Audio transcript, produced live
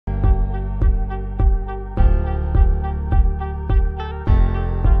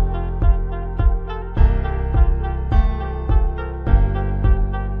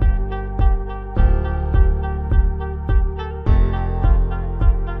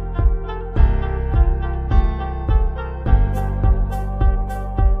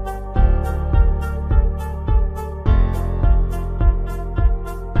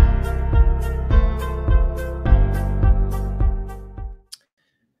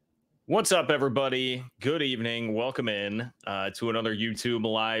What's up, everybody? Good evening. Welcome in to another YouTube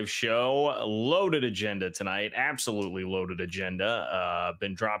live show. Loaded agenda tonight. Absolutely loaded agenda.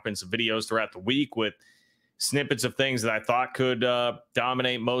 Been dropping some videos throughout the week with snippets of things that I thought could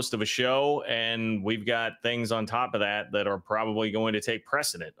dominate most of a show. And we've got things on top of that that are probably going to take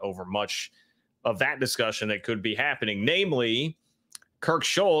precedent over much of that discussion that could be happening. Namely, Kirk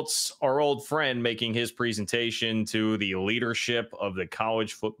Schulz, our old friend, making his presentation to the leadership of the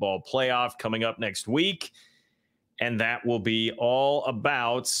college football playoff coming up next week. And that will be all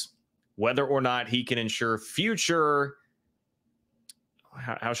about whether or not he can ensure future,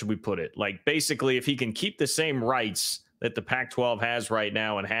 how should we put it? Like, basically, if he can keep the same rights that the Pac-12 has right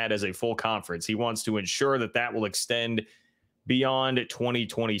now and had as a full conference, he wants to ensure that that will extend beyond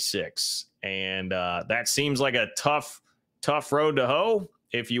 2026. And that seems like a tough road to hoe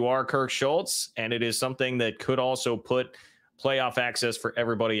if you are Kirk Schulz, and it is something that could also put playoff access for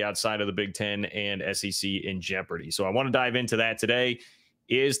everybody outside of the Big Ten and SEC in jeopardy. So I want to dive into that today.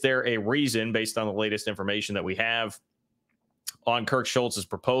 Is there a reason, based on the latest information that we have on Kirk Schulz's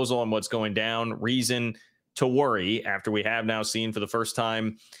proposal and what's going down, reason to worry after we have now seen for the first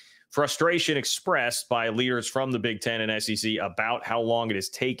time frustration expressed by leaders from the Big Ten and SEC about how long it is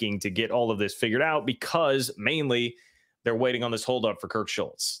taking to get all of this figured out, because mainly they're waiting on this holdup for Kirk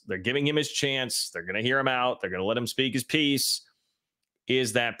Schulz. They're giving him his chance. They're going to hear him out. They're going to let him speak his piece.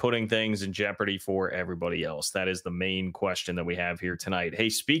 Is that putting things in jeopardy for everybody else? That is the main question that we have here tonight. Hey,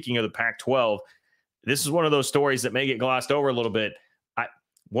 speaking of the Pac-12, this is one of those stories that may get glossed over a little bit.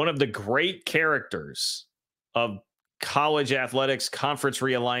 One of the great characters of college athletics conference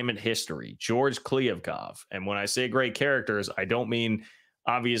realignment history, George Kliavkoff. And when I say great characters, I don't mean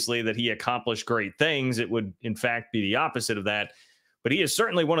obviously that he accomplished great things. It would, in fact, be the opposite of that. But he is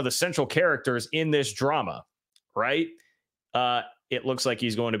certainly one of the central characters in this drama, right? It looks like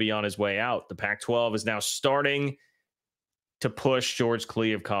he's going to be on his way out. The Pac-12 is now starting to push George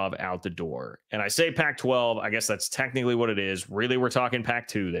Kliavkoff out the door. And I say Pac-12, I guess that's technically what it is. Really, we're talking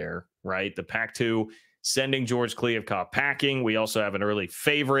Pac-2 there, right? The Pac-2 sending George Kliavkoff packing. We also have an early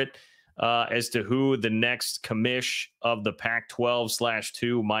favorite as to who the next commish of the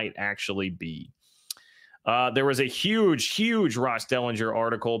Pac-12/2 might actually be. There was a huge Ross Dellinger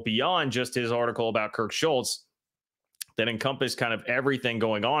article beyond just his article about Kirk Schulz that encompassed kind of everything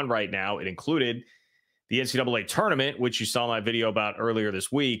going on right now. It included the NCAA tournament, which you saw my video about earlier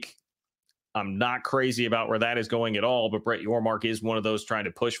this week. I'm not crazy about where that is going at all, but Brett Yormark is one of those trying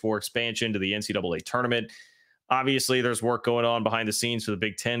to push for expansion to the NCAA tournament. Obviously, there's work going on behind the scenes for the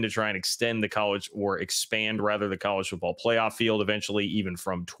Big Ten to try and extend the college, or expand rather, the college football playoff field eventually, even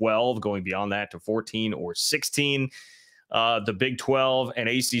from 12, going beyond that to 14 or 16. The Big 12 and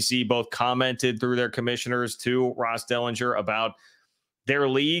ACC both commented through their commissioners to Ross Dellinger about their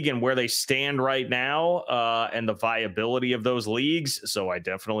league and where they stand right now, and the viability of those leagues. So I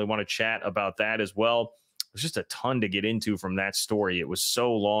definitely want to chat about that as well. There's just a ton to get into from that story. It was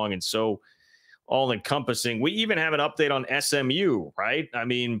so long and so all-encompassing. We even have an update on SMU, right? I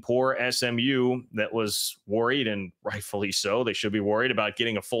mean, poor SMU that was worried, and rightfully so. They should be worried about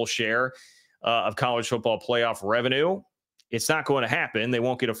getting a full share of college football playoff revenue. It's not going to happen. They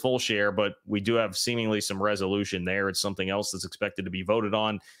won't get a full share, but we do have seemingly some resolution there. It's something else that's expected to be voted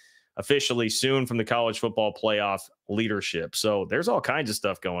on officially soon from the college football playoff leadership. So there's all kinds of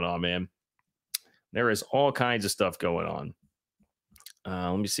stuff going on, man. There is all kinds of stuff going on.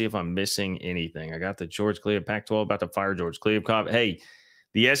 Let me see if I'm missing anything. I got the George Kliavkoff, Pac-12 about to fire George Kliavkoff. Hey,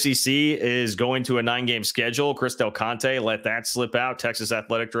 the SEC is going to a 9-game schedule. Chris Del Conte let that slip out. Texas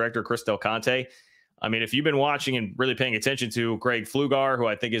Athletic Director Chris Del Conte. I mean, if you've been watching and really paying attention to Greg Pflugar, who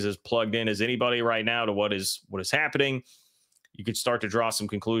I think is as plugged in as anybody right now to what is happening, you could start to draw some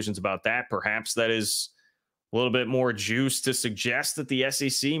conclusions about that. Perhaps that is a little bit more juice to suggest that the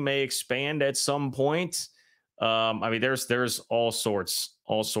SEC may expand at some point. I mean, there's all sorts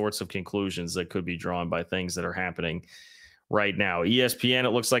of conclusions that could be drawn by things that are happening right now. ESPN, it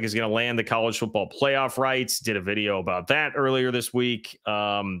looks like, is going to land the college football playoff rights. Did a video about that earlier this week.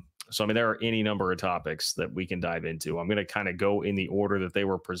 So, I mean, there are any number of topics that we can dive into. I'm going to kind of go in the order that they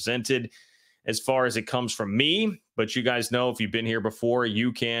were presented as far as it comes from me. But you guys know, if you've been here before,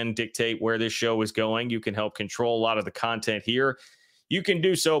 you can dictate where this show is going. You can help control a lot of the content here. You can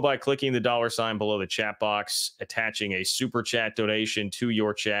do so by clicking the $ below the chat box, attaching a super chat donation to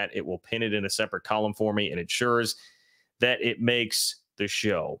your chat. It will pin it in a separate column for me and ensures that it makes the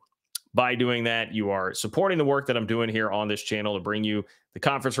show. By doing that, you are supporting the work that I'm doing here on this channel to bring you the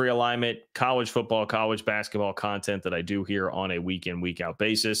conference realignment, college football, college basketball content that I do here on a week in, week out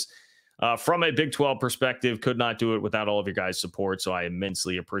basis. from a Big 12 perspective, could not do it without all of your guys' support. So I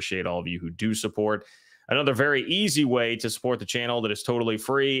immensely appreciate all of you who do support. Another very easy way to support the channel that is totally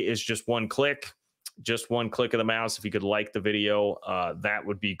free is just one click. Just one click of the mouse. If you could like the video, that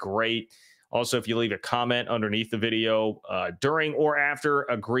would be great. Also, if you leave a comment underneath the video during or after,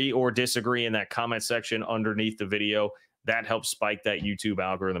 agree or disagree in that comment section underneath the video, that helps spike that YouTube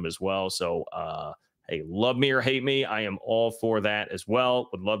algorithm as well. So, hey, love me or hate me, I am all for that as well.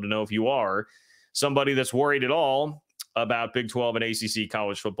 Would love to know if you are somebody that's worried at all about Big 12 and ACC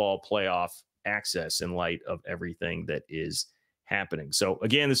college football playoff access in light of everything that is happening. So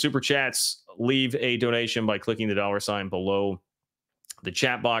again, the super chats, leave a donation by clicking the $ below the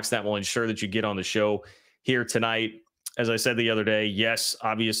chat box. That will ensure that you get on the show here tonight. As I said the other day, yes,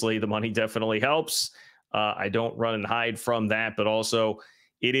 obviously the money definitely helps. I don't run and hide from that, but also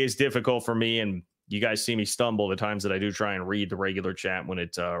it is difficult for me, and you guys see me stumble the times that I do try and read the regular chat when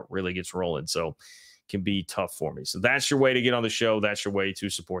it really gets rolling. So it can be tough for me. So that's your way to get on the show. That's your way to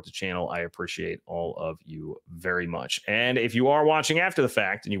support the channel. I appreciate all of you very much. And if you are watching after the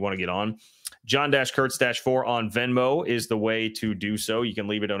fact and you want to get on, John-Kurtz-4 on Venmo is the way to do so. You can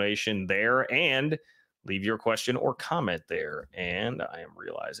leave a donation there and leave your question or comment there. And I am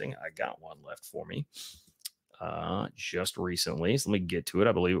realizing I got one left for me just recently. So let me get to it.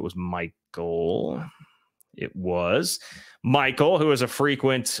 I believe it was Michael. It was Michael, who is a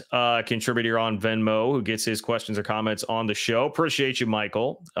frequent contributor on Venmo, who gets his questions or comments on the show. Appreciate you,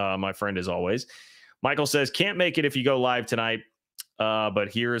 Michael, my friend, as always. Michael says, can't make it if you go live tonight,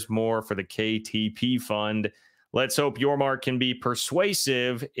 but here's more for the KTP fund. Let's hope your mark can be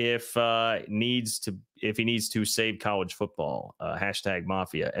persuasive if he needs to save college football. Hashtag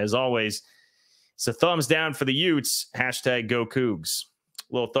Mafia. As always, it's a thumbs down for the Utes. Hashtag Go Cougs.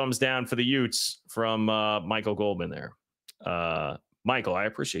 Little thumbs down for the Utes from Michael Goldman there. Michael, I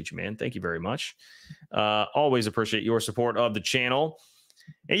appreciate you, man. Thank you very much. Always appreciate your support of the channel.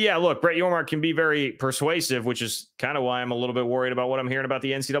 And yeah, look, Brett Yormark can be very persuasive, which is kind of why I'm a little bit worried about what I'm hearing about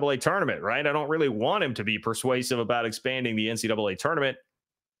the NCAA tournament, right? I don't really want him to be persuasive about expanding the NCAA tournament.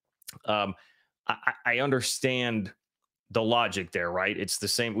 I understand the logic there, right? It's the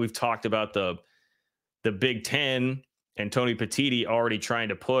same. We've talked about the Big Ten and Tony Petitti already trying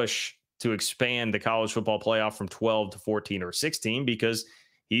to push to expand the college football playoff from 12 to 14 or 16 because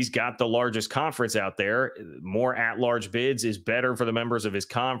he's got the largest conference out there. More at-large bids is better for the members of his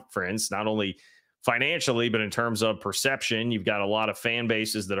conference, not only financially, but in terms of perception. You've got a lot of fan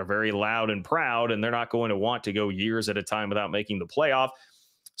bases that are very loud and proud, and they're not going to want to go years at a time without making the playoff.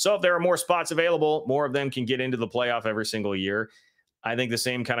 So if there are more spots available, more of them can get into the playoff every single year. I think the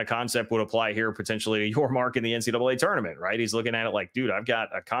same kind of concept would apply here potentially to your mark in the NCAA tournament, right? He's looking at it like, dude, I've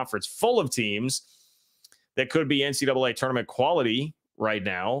got a conference full of teams that could be NCAA tournament quality right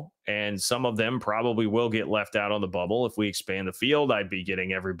now, and some of them probably will get left out on the bubble. If we expand the field, I'd be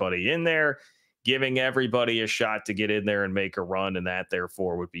getting everybody in there, giving everybody a shot to get in there and make a run, and that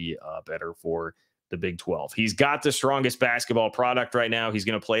therefore would be better for the Big 12. He's got the strongest basketball product right now. He's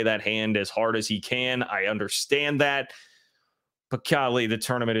going to play that hand as hard as he can. I understand that. But golly, the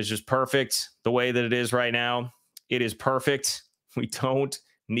tournament is just perfect the way that it is right now. It is perfect. We don't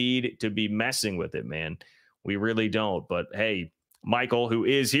need to be messing with it, man. We really don't. But hey, Michael, who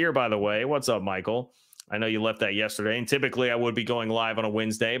is here, by the way. What's up, Michael? I know you left that yesterday, and typically I would be going live on a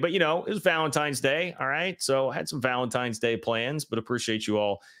Wednesday, but, you know, it was Valentine's Day, all right? So I had some Valentine's Day plans, but appreciate you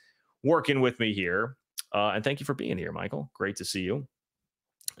all working with me here. And thank you for being here, Michael. Great to see you.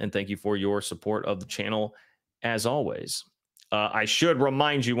 And thank you for your support of the channel, as always. I should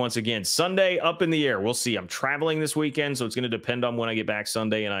remind you once again, Sunday up in the air. We'll see. I'm traveling this weekend, so it's going to depend on when I get back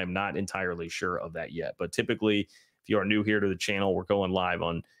Sunday, and I'm not entirely sure of that yet. But typically, if you are new here to the channel, we're going live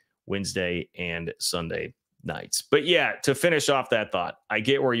on Wednesday and Sunday nights. But yeah, to finish off that thought, I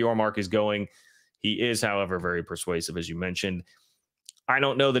get where your mark is going. He is, however, very persuasive, as you mentioned. I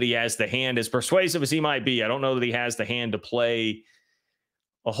don't know that he has the hand, as persuasive as he might be. I don't know that he has the hand to play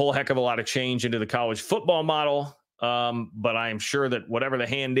a whole heck of a lot of change into the college football model. But I am sure that whatever the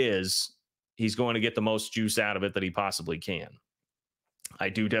hand is, he's going to get the most juice out of it that he possibly can. I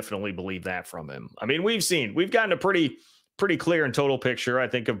do definitely believe that from him. I mean, we've gotten a pretty clear and total picture, I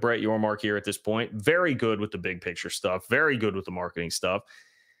think, of Brett Yormark here at this point. Very good with the big picture stuff. Very good with the marketing stuff.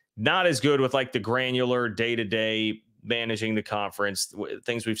 Not as good with like the granular day-to-day managing the conference,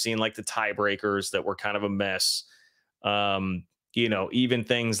 things we've seen like the tiebreakers that were kind of a mess. You know, even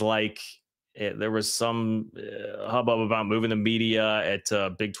things like there was some hubbub about moving the media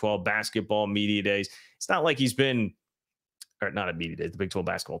at Big 12 basketball media days. It's not like he's been or not at media days, the Big 12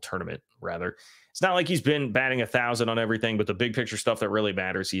 basketball tournament, rather. It's not like he's been batting 1,000 on everything, but the big picture stuff that really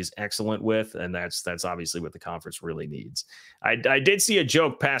matters, he's excellent with, and that's obviously what the conference really needs. I did see a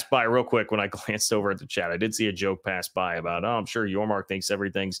joke pass by real quick when I glanced over at the chat. I did see a joke pass by about, I'm sure Yormark thinks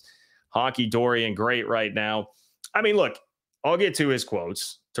everything's honky-dory and great right now. I mean, look, I'll get to his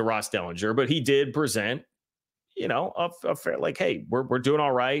quotes to Ross Dellinger, but he did present, a fair, like, hey, we're doing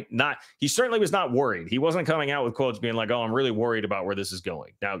all right. He certainly was not worried. He wasn't coming out with quotes being like, oh, I'm really worried about where this is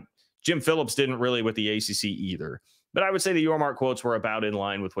going. Now, Jim Phillips didn't really with the ACC either, but I would say the Yormark quotes were about in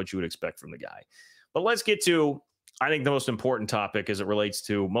line with what you would expect from the guy. But let's get to, I think, the most important topic as it relates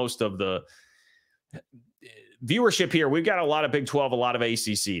to most of the viewership here. We've got a lot of Big 12, a lot of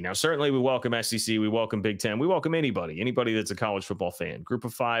ACC. Now, certainly we welcome SEC, we welcome Big 10, we welcome anybody that's a college football fan, group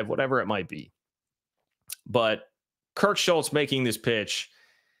of 5, whatever it might be. But Kirk Schulz making this pitch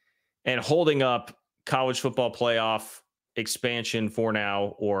and holding up college football playoff expansion for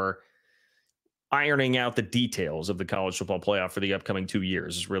now, or ironing out the details of the college football playoff for the upcoming 2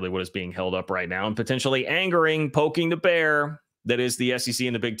 years is really what is being held up right now, and potentially poking the bear that is the SEC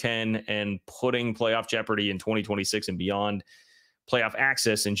and the Big 10, and putting playoff jeopardy in 2026 and beyond, playoff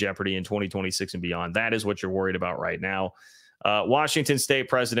access in jeopardy in 2026 and beyond. That is what you're worried about right now. Washington State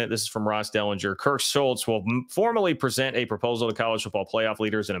president, this is from Ross Dellinger, Kirk Schulz will formally present a proposal to college football playoff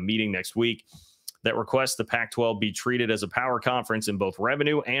leaders in a meeting next week that requests the Pac-12 be treated as a power conference in both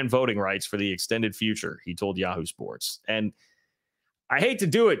revenue and voting rights for the extended future, he told Yahoo Sports. And I hate to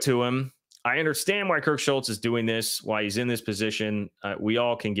do it to him. I understand why Kirk Schulz is doing this, why he's in this position. We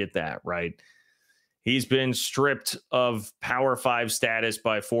all can get that, right? He's been stripped of Power 5 status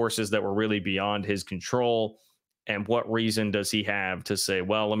by forces that were really beyond his control. And what reason does he have to say,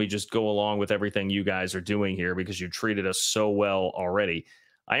 well, let me just go along with everything you guys are doing here because you treated us so well already?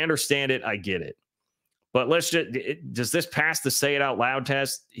 I understand it. I get it. But does this pass the say it out loud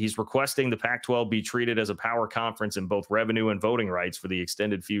test? He's requesting the Pac-12 be treated as a power conference in both revenue and voting rights for the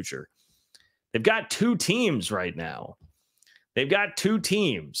extended future. They've got 2 teams right now. They've got 2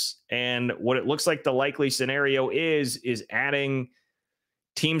 teams. And what it looks like the likely scenario is adding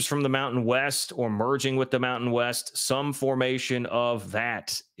teams from the Mountain West or merging with the Mountain West, some formation of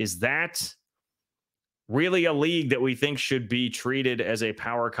that. Is that really a league that we think should be treated as a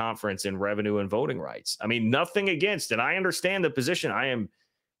power conference in revenue and voting rights? I mean, nothing against, and I understand the position. I am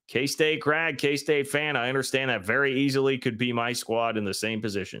K-State grad, K-State fan. I understand that very easily could be my squad in the same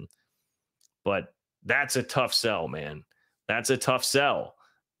position. But that's a tough sell, man. That's a tough sell.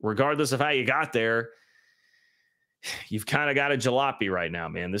 Regardless of how you got there, you've kind of got a jalopy right now,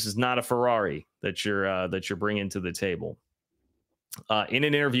 man. This is not a Ferrari that you're bringing to the table. In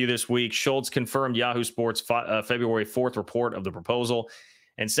an interview this week, Schulz confirmed Yahoo Sports' February 4th report of the proposal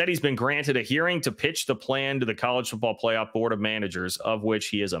and said he's been granted a hearing to pitch the plan to the College Football Playoff Board of Managers, of which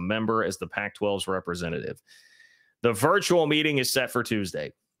he is a member as the Pac-12's representative. The virtual meeting is set for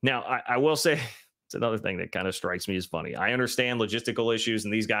Tuesday. Now, I will say, it's another thing that kind of strikes me as funny. I understand logistical issues,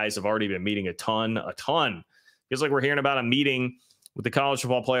 and these guys have already been meeting a ton. Feels like we're hearing about a meeting with the College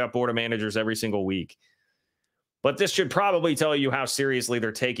Football Playoff Board of Managers every single week. But this should probably tell you how seriously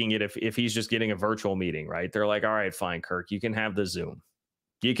they're taking it if he's just getting a virtual meeting, right? They're like, all right, fine, Kirk, you can have the Zoom.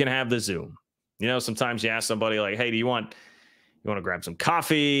 You can have the Zoom. Sometimes you ask somebody like, hey, you want to grab some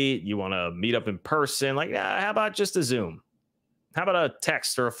coffee? You want to meet up in person? Like, yeah, how about just a Zoom? How about a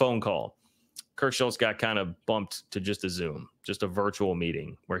text or a phone call? Kirk Schulz got kind of bumped to just a Zoom, just a virtual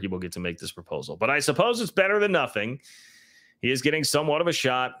meeting where he will get to make this proposal. But I suppose it's better than nothing. He is getting somewhat of a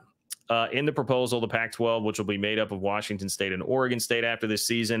shot. In the proposal, the Pac-12, which will be made up of Washington State and Oregon State after this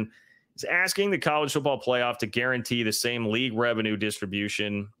season, is asking the college football playoff to guarantee the same league revenue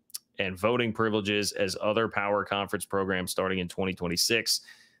distribution and voting privileges as other power conference programs starting in 2026,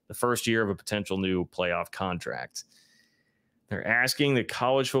 the first year of a potential new playoff contract. They're asking the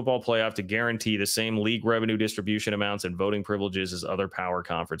college football playoff to guarantee the same league revenue distribution amounts and voting privileges as other power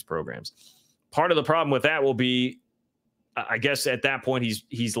conference programs. Part of the problem with that will be, I guess at that point,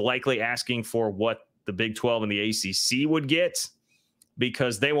 he's likely asking for what the Big 12 and the ACC would get,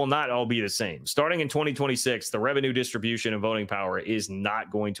 because they will not all be the same. Starting in 2026, the revenue distribution and voting power is not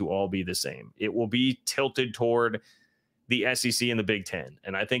going to all be the same. It will be tilted toward the SEC and the Big 10.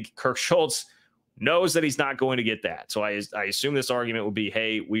 And I think Kirk Schulz knows that he's not going to get that. So I assume this argument will be,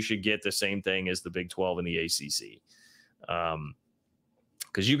 hey, we should get the same thing as the Big 12 and the ACC.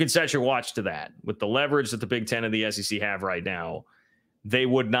 Because you can set your watch to that. With the leverage that the Big 10 and the SEC have right now, they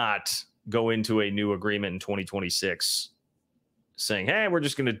would not go into a new agreement in 2026 saying, hey, we're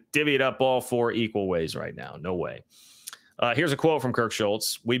just going to divvy it up all 4 equal ways right now. No way. Here's a quote from Kirk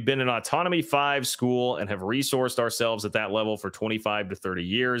Schulz. We've been an Autonomy 5 school and have resourced ourselves at that level for 25 to 30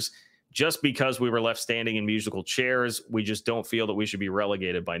 years. Just because we were left standing in musical chairs, we just don't feel that we should be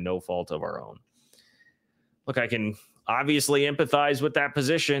relegated by no fault of our own. Look, I can obviously empathize with that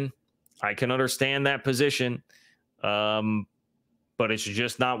position. I can understand that position. But it's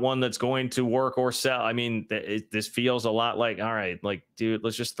just not one that's going to work or sell. I mean, this feels a lot like, all right, like, dude,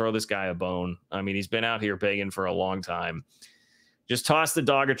 let's just throw this guy a bone. I mean, he's been out here begging for a long time. Just toss the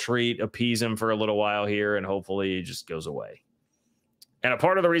dog a treat, appease him for a little while here, and hopefully he just goes away. And a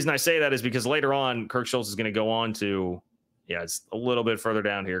part of the reason I say that is because later on, Kirk Schulz is going to go on to, yeah, it's a little bit further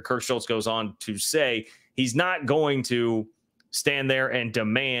down here. Kirk Schulz goes on to say he's not going to stand there and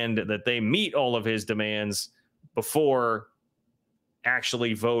demand that they meet all of his demands before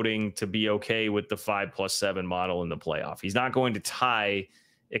actually voting to be okay with the 5+7 model in the playoff. He's not going to tie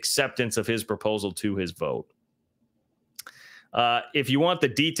acceptance of his proposal to his vote. If you want the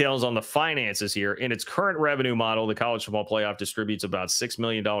details on the finances here, in its current revenue model, the college football playoff distributes about $6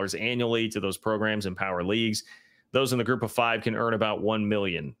 million annually to those programs in power leagues. Those in the group of 5 can earn about $1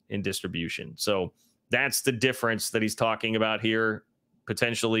 million in distribution. So that's the difference that he's talking about here,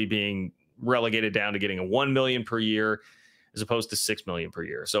 potentially being relegated down to getting a $1 million per year as opposed to $6 million per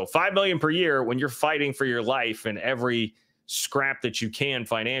year. So $5 million per year, when you're fighting for your life and every scrap that you can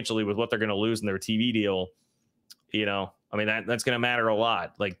financially with what they're going to lose in their TV deal, you know, I mean, that's going to matter a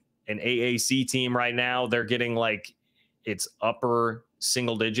lot. Like an AAC team right now, they're getting like it's upper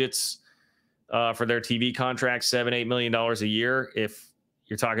single digits for their TV contract, $7-8 million a year. If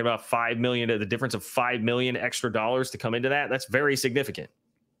you're talking about $5 million, the difference of $5 million extra dollars to come into that's very significant.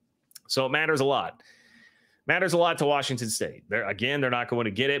 So it matters a lot. Matters a lot to Washington State. They're not going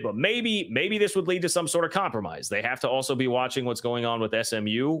to get it, but maybe this would lead to some sort of compromise. They have to also be watching what's going on with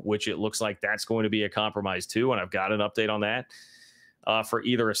SMU, which it looks like that's going to be a compromise too. And I've got an update on that for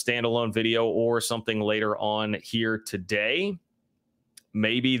either a standalone video or something later on here today.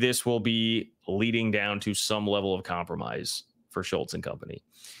 Maybe this will be leading down to some level of compromise for Schulz and company.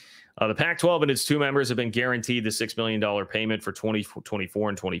 The Pac-12 and its 2 members have been guaranteed the $6 million payment for 2024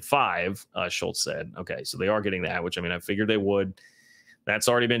 and 25, Schulz said. Okay, so they are getting that, which, I mean, I figured they would. That's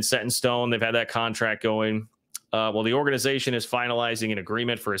already been set in stone. They've had that contract going. Well, the organization is finalizing an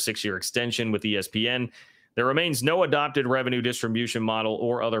agreement for a 6-year extension with ESPN. There remains no adopted revenue distribution model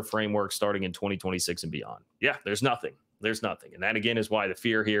or other framework starting in 2026 and beyond. Yeah, there's nothing. There's nothing. And that, again, is why the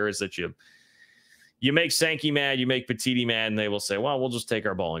fear here is that you make Sankey mad, you make Petiti mad, and they will say, well, we'll just take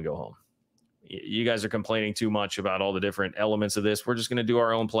our ball and go home. You guys are complaining too much about all the different elements of this. We're just going to do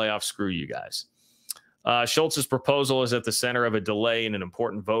our own playoff. Screw you guys. Schultz's proposal is at the center of a delay in an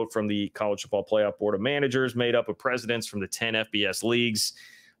important vote from the College Football Playoff Board of Managers, made up of presidents from the 10 FBS leagues.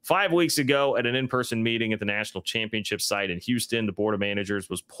 5 weeks ago, at an in-person meeting at the National Championship site in Houston, the Board of Managers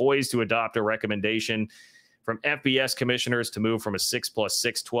was poised to adopt a recommendation from FBS commissioners to move from a 6+6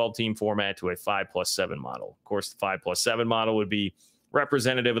 12-team format to a 5+7 model. Of course, the 5+7 model would be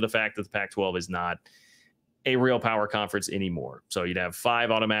representative of the fact that the Pac-12 is not a real power conference anymore. So you'd have 5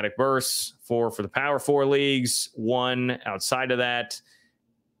 automatic berths, 4 for the Power 4 leagues, 1 outside of that,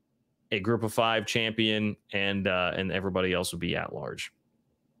 a group of 5 champion, and everybody else would be at large.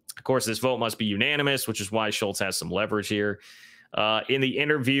 Of course, this vote must be unanimous, which is why Schulz has some leverage here. In the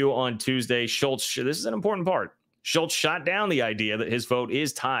interview on Tuesday, Schulz, this is an important part, Schulz shot down the idea that his vote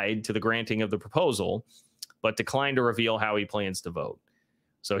is tied to the granting of the proposal, but declined to reveal how he plans to vote.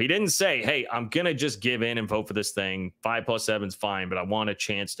 So he didn't say, hey, I'm going to just give in and vote for this thing. 5+7 is fine, but I want a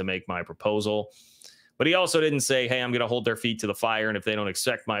chance to make my proposal. But he also didn't say, hey, I'm going to hold their feet to the fire, and if they don't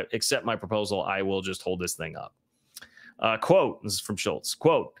accept my proposal, I will just hold this thing up. Quote, this is from Schulz,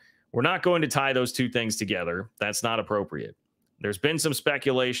 quote, we're not going to tie those two things together. That's not appropriate. There's been some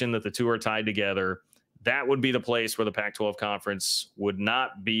speculation that the two are tied together. That would be the place where the Pac-12 conference would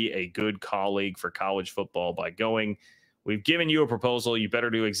not be a good colleague for college football by going, we've given you a proposal. You better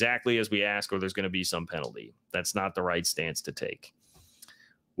do exactly as we ask, or there's going to be some penalty. That's not the right stance to take.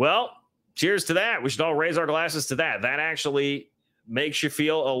 Well, cheers to that. We should all raise our glasses to that. That actually makes you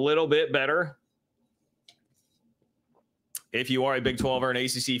feel a little bit better. If you are a Big 12 or an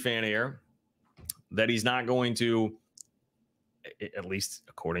ACC fan here, that he's not going to, at least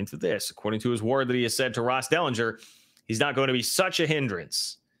according to this, according to his word that he has said to Ross Dellinger, he's not going to be such a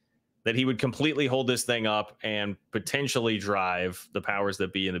hindrance that he would completely hold this thing up and potentially drive the powers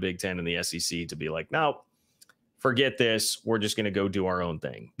that be in the Big Ten and the SEC to be like, no, forget this. We're just going to go do our own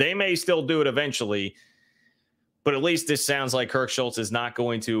thing. They may still do it eventually, but at least this sounds like Kirk Schulz is not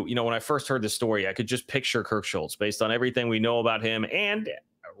going to, when I first heard the story, I could just picture Kirk Schulz based on everything we know about him and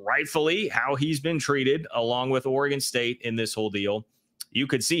rightfully how he's been treated along with Oregon State in this whole deal, you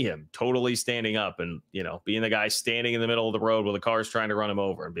could see him totally standing up and, being the guy standing in the middle of the road while the car's trying to run him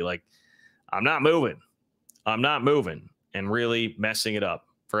over and be like, I'm not moving, and really messing it up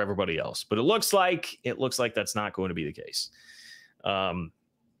for everybody else. But it looks like that's not going to be the case.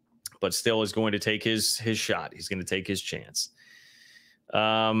 But still is going to take his shot. He's going to take his chance.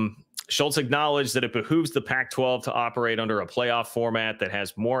 Schulz acknowledged that it behooves the Pac-12 to operate under a playoff format that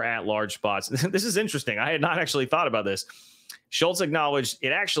has more at-large spots. This is interesting. I had not actually thought about this. Schulz acknowledged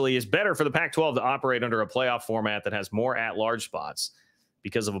it actually is better for the Pac-12 to operate under a playoff format that has more at-large spots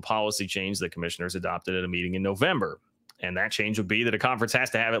because of a policy change that commissioners adopted at a meeting in November. And that change would be that a conference has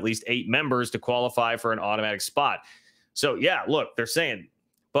to have at least 8 members to qualify for an automatic spot. So, yeah, look, they're saying,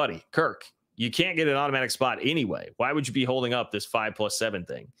 buddy, Kirk, you can't get an automatic spot anyway. Why would you be holding up this 5+7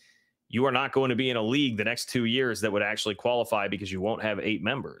 thing? You are not going to be in a league the next 2 years that would actually qualify because you won't have 8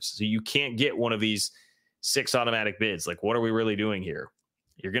 members. So you can't get one of these 6 automatic bids. Like, what are we really doing here?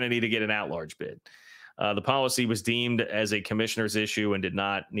 You're going to need to get an at-large bid. The policy was deemed as a commissioner's issue and did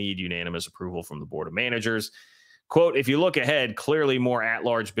not need unanimous approval from the Board of Managers. Quote, if you look ahead, clearly more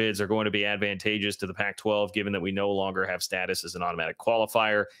at-large bids are going to be advantageous to the Pac-12, given that we no longer have status as an automatic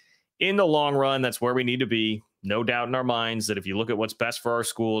qualifier. In the long run, that's where we need to be. No doubt in our minds that if you look at what's best for our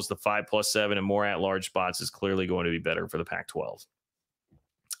schools, the 5+7 and more at-large spots is clearly going to be better for the Pac-12.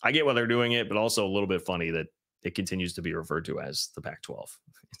 I get why they're doing it, but also a little bit funny that it continues to be referred to as the Pac-12.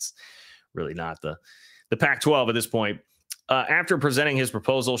 It's really not the Pac-12 at this point. After presenting his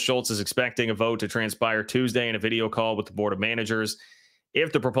proposal, Schulz is expecting a vote to transpire Tuesday in a video call with the Board of Managers.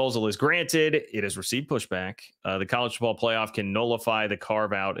 If the proposal is granted, it has received pushback. The college football playoff can nullify the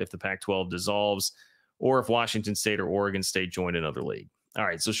carve-out if the Pac-12 dissolves or if Washington State or Oregon State join another league. All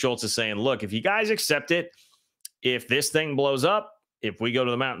right, so Schulz is saying, look, if you guys accept it, if this thing blows up, if we go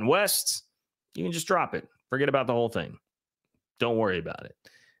to the Mountain West, you can just drop it. Forget about the whole thing. Don't worry about it.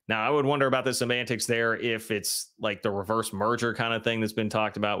 Now, I would wonder about the semantics there if it's like the reverse merger kind of thing that's been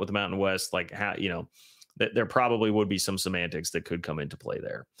talked about with the Mountain West, like how, that there probably would be some semantics that could come into play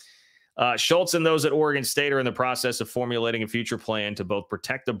there. Schulz and those at Oregon State are in the process of formulating a future plan to both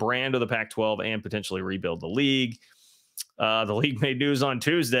protect the brand of the Pac-12 and potentially rebuild the league. The league made news on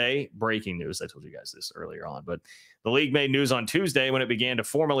Tuesday. Breaking news. I told you guys this earlier on, but the league made news on Tuesday when it began to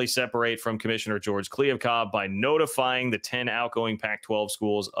formally separate from Commissioner George Kliavkoff by notifying the 10 outgoing Pac-12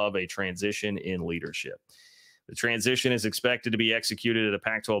 schools of a transition in leadership. The transition is expected to be executed at a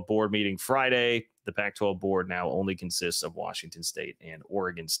Pac-12 board meeting Friday. The Pac-12 board now only consists of Washington State and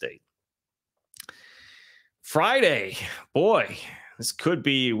Oregon State. Friday, boy, we could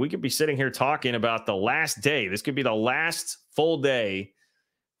be sitting here talking about the last day. This could be the last full day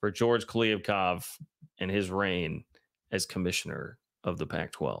for George Kliavkoff and his reign as commissioner of the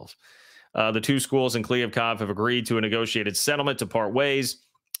Pac-12. The two schools and Kliavkoff have agreed to a negotiated settlement to part ways,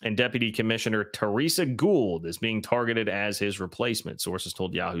 and Deputy Commissioner Teresa Gould is being targeted as his replacement, sources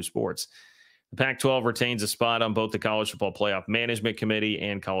told Yahoo Sports. The Pac-12 retains a spot on both the College Football Playoff Management Committee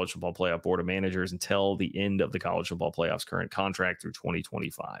and College Football Playoff Board of Managers until the end of the College Football Playoff's current contract through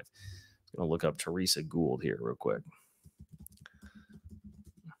 2025. I'm going to look up Teresa Gould here real quick.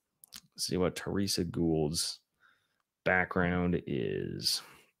 See what Teresa Gould's background is.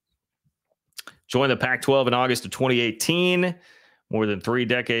 Joined the Pac-12 in August of 2018. More than 3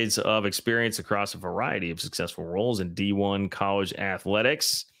 decades of experience across a variety of successful roles in D1 college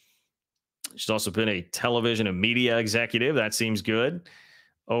athletics. She's also been a television and media executive. That seems good.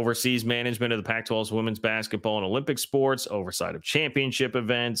 Oversees management of the Pac-12's women's basketball and Olympic sports, oversight of championship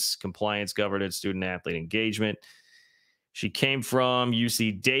events, compliance, governance, student-athlete engagement. She came from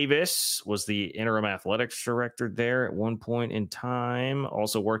UC Davis, was the interim athletics director there at one point in time.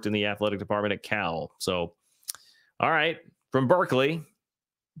 Also worked in the athletic department at Cal. So, all right, from Berkeley.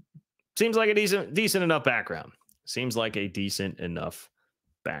 Seems like a decent enough background. Seems like a decent enough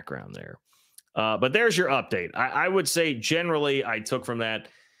background there. But there's your update. I would say generally I took from that,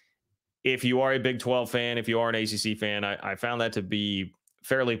 if you are a Big 12 fan, if you are an ACC fan, I found that to be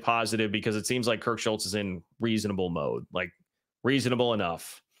fairly positive because it seems like Kirk Schulz is in reasonable mode, like reasonable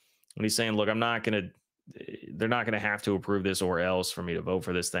enough. When he's saying, look, they're not going to have to approve this or else for me to vote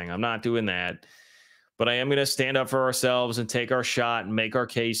for this thing. I'm not doing that, but I am going to stand up for ourselves and take our shot and make our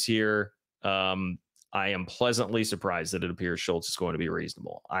case here. I am pleasantly surprised that it appears Schulz is going to be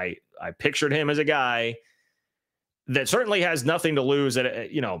reasonable. I pictured him as a guy that certainly has nothing to lose.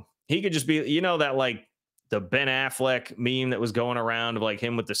 He could just be, that like the Ben Affleck meme that was going around of like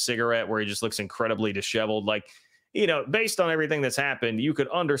him with the cigarette where he just looks incredibly disheveled. Like, based on everything that's happened, you could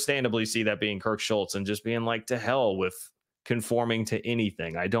understandably see that being Kirk Schulz and just being like, to hell with conforming to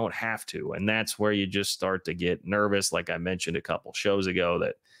anything. I don't have to. And that's where you just start to get nervous. Like I mentioned a couple shows ago,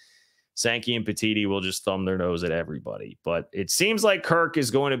 that Sankey and Petiti will just thumb their nose at everybody. But it seems like Kirk is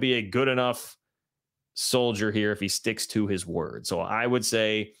going to be a good enough soldier here if he sticks to his word. So I would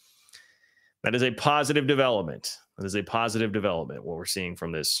say that is a positive development. That is a positive development, what we're seeing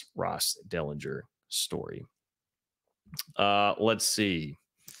from this Ross Dellinger story. Let's see.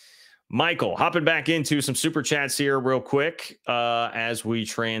 Michael, hopping back into some super chats here real quick as we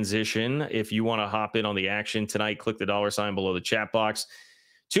transition. If you want to hop in on the action tonight, click the $ below the chat box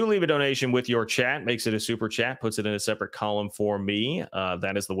to leave a donation with your chat. Makes it a super chat, puts it in a separate column for me.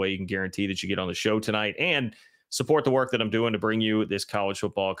 That is the way you can guarantee that you get on the show tonight and support the work that I'm doing to bring you this college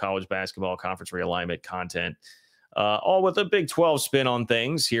football, college basketball, conference realignment content, all with a Big 12 spin on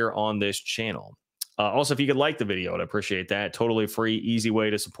things here on this channel. Also, if you could like the video, I'd appreciate that. Totally free, easy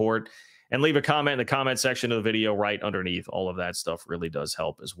way to support. And leave a comment in the comment section of the video right underneath. All of that stuff really does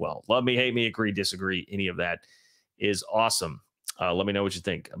help as well. Love me, hate me, agree, disagree. Any of that is awesome. Let me know what you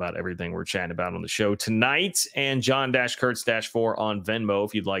think about everything we're chatting about on the show tonight. And John-Kurtz-4 on Venmo,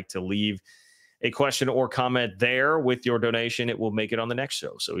 if you'd like to leave a question or comment there with your donation, it will make it on the next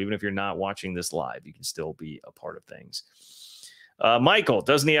show. So even if you're not watching this live, you can still be a part of things. Michael,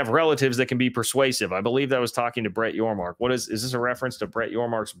 doesn't he have relatives that can be persuasive? I believe that was talking to Brett Yormark. Is this a reference to Brett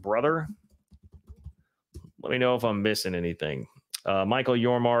Yormark's brother? Let me know if I'm missing anything. Michael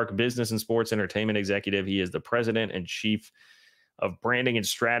Yormark, business and sports entertainment executive. He is the president and chief of branding and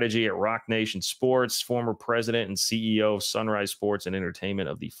strategy at Rock Nation Sports, former president and CEO of Sunrise Sports and Entertainment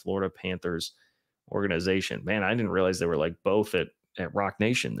of the Florida Panthers organization. Man, I didn't realize they were like both at Rock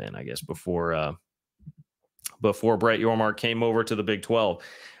Nation then, I guess, before Brett Yormark came over to the Big 12.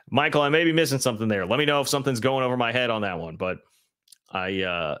 Michael, I may be missing something there. Let me know if something's going over my head on that one. But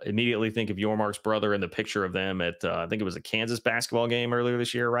I immediately think of Yormark's brother and the picture of them at, I think it was a Kansas basketball game earlier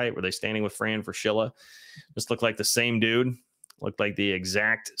this year, right? Were they standing with Fran Fraschilla? Just looked like the same dude. Looked like the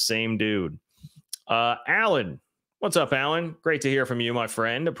exact same dude. Alan, what's up, Alan? Great to hear from you, my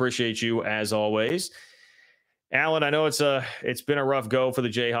friend. Appreciate you as always. Alan, I know it's been a rough go for the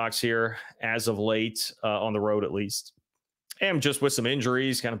Jayhawks here as of late, on the road at least. And just with some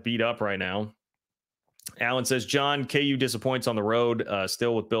injuries, kind of beat up right now. Alan says, John, KU disappoints on the road.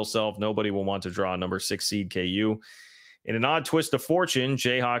 Still with Bill Self, nobody will want to draw a number 6 seed KU. In an odd twist of fortune,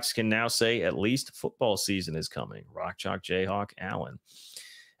 Jayhawks can now say at least football season is coming. Rock Chalk Jayhawk Alan.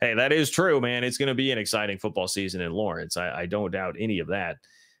 Hey, that is true, man. It's going to be an exciting football season in Lawrence. I don't doubt any of that.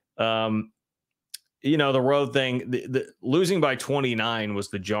 You know, the road thing, the losing by 29 was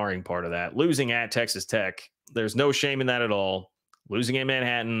the jarring part of that. Losing at Texas Tech, there's no shame in that at all. Losing in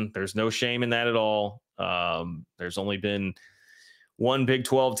Manhattan, there's no shame in that at all. There's only been one Big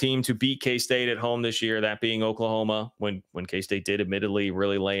 12 team to beat K-State at home this year, that being Oklahoma, when K-State did admittedly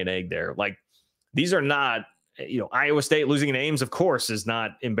really lay an egg there. Like, these are not, you know, Iowa State losing in Ames, of course, is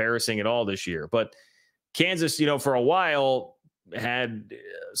not embarrassing at all this year. But Kansas, you know, for a while had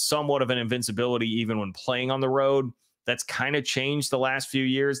somewhat of an invincibility even when playing on the road. That's kind of changed the last few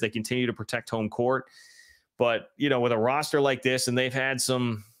years. They continue to protect home court. But, you know, with a roster like this, and they've had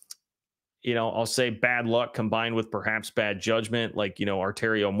some, you know, I'll say bad luck combined with perhaps bad judgment, like, you know,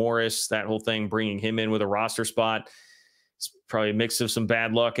 Arterio Morris, that whole thing, bringing him in with a roster spot. It's probably a mix of some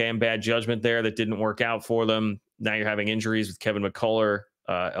bad luck and bad judgment there that didn't work out for them. Now you're having injuries with Kevin McCullough.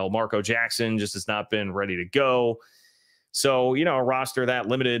 El Marco Jackson just has not been ready to go. So, you know, a roster that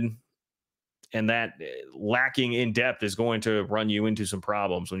limited and that lacking in depth is going to run you into some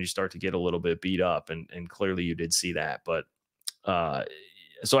problems when you start to get a little bit beat up. And clearly you did see that. But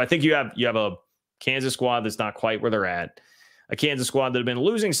so I think you have a Kansas squad that's not quite where they're at. A Kansas squad that have been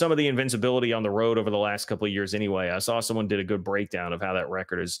losing some of the invincibility on the road over the last couple of years anyway. I saw someone did a good breakdown of how that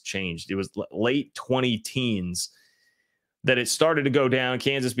record has changed. It was late 2010s that it started to go down.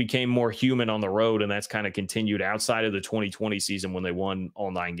 Kansas became more human on the road, and that's kind of continued outside of the 2020 season when they won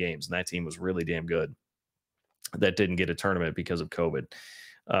all 9 games, and that team was really damn good. That didn't get a tournament because of COVID.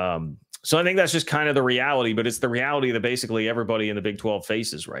 So I think that's just kind of the reality, but it's the reality that basically everybody in the Big 12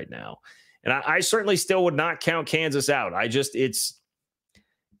 faces right now. And I certainly still would not count Kansas out. It's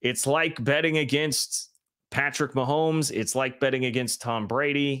like betting against Patrick Mahomes. It's like betting against Tom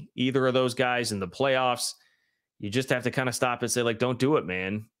Brady, either of those guys in the playoffs. You just have to kind of stop and say, like, don't do it,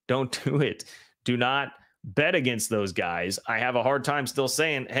 man. Don't do it. Do not bet against those guys. I have a hard time still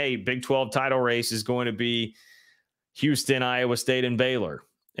saying, hey, Big 12 title race is going to be Houston, Iowa State, and Baylor,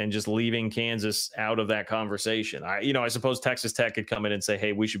 and just leaving Kansas out of that conversation. I suppose Texas Tech could come in and say,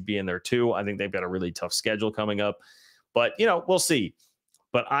 hey, we should be in there too. I think they've got a really tough schedule coming up, but, you know, we'll see.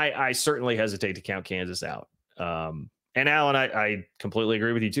 But I certainly hesitate to count Kansas out. And Alan, I completely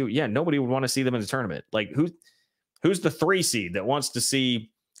agree with you too. Yeah, nobody would want to see them in the tournament. Like who's the 3 seed that wants to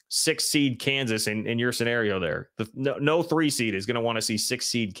see 6 seed Kansas in your scenario there? No 3 seed is going to want to see 6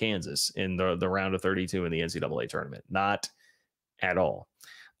 seed Kansas in the round of 32 in the NCAA tournament. Not at all.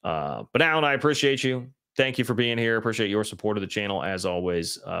 But Alan, I appreciate you. Thank you for being here. Appreciate your support of the channel as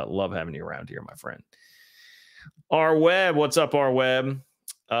always. Love having you around here, my friend. R Web, what's up, R Web?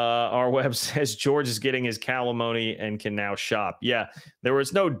 R Web says George is getting his calimony and can now shop. Yeah, there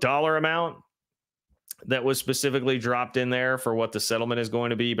was no dollar amount that was specifically dropped in there for what the settlement is going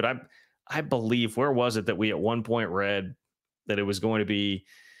to be, but I believe, where was it that we at one point read that it was going to be,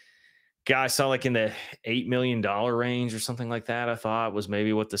 I saw like in the $8 million range or something like that. I thought was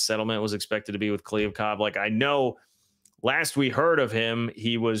maybe what the settlement was expected to be with Kliavkov. Like, I know last we heard of him,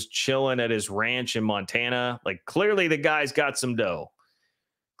 he was chilling at his ranch in Montana. Like, clearly the guy's got some dough.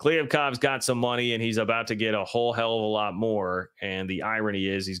 Kliavkov's got some money and he's about to get a whole hell of a lot more. And the irony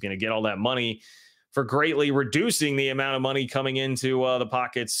is he's going to get all that money for greatly reducing the amount of money coming into the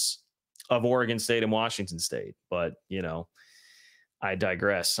pockets of Oregon State and Washington State. But, you know, I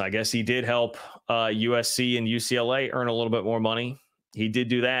digress. I guess he did help USC and UCLA earn a little bit more money. He did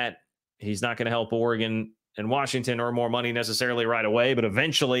do that. He's not going to help Oregon and Washington earn more money necessarily right away, but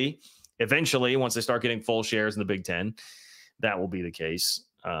eventually, once they start getting full shares in the Big Ten, that will be the case.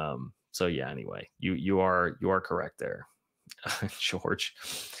 So yeah, anyway, you are correct there. George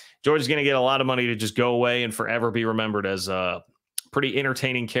is going to get a lot of money to just go away and forever be remembered as a pretty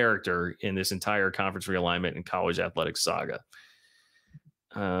entertaining character in this entire conference realignment and college athletics saga.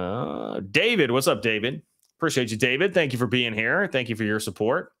 David, what's up, David? Appreciate you, David. Thank you for being here. Thank you for your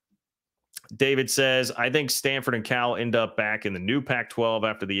support. David says, I think Stanford and Cal end up back in the new Pac-12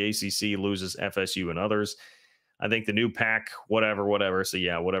 after the ACC loses FSU and others. I think the new Pac, whatever. So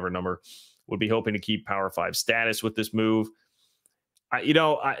yeah, whatever number would be hoping to keep Power 5 status with this move.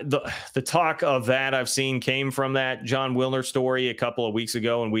 The talk of that I've seen came from that John Wilner story a couple of weeks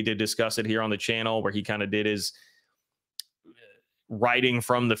ago, and we did discuss it here on the channel where he kind of did his writing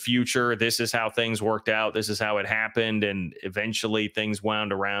from the future. This is how things worked out. This is how it happened. And eventually things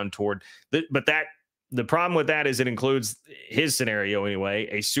wound around toward the problem with that is it includes his scenario anyway,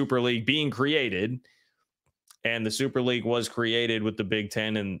 a Super League being created. And the Super League was created with the Big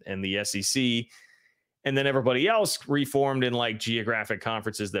Ten and the SEC. And then everybody else reformed in like geographic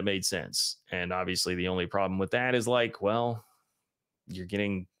conferences that made sense. And obviously the only problem with that is like, well, you're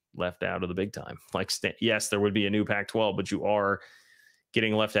getting left out of the big time. Like, yes, there would be a new Pac-12, but you are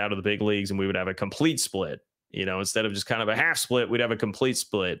getting left out of the big leagues and we would have a complete split. You know, instead of just kind of a half split, we'd have a complete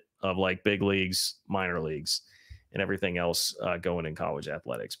split of like big leagues, minor leagues, and everything else going in college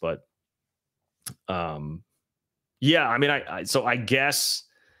athletics. But yeah, I mean, I guess,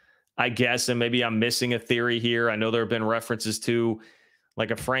 and maybe I'm missing a theory here. I know there have been references to like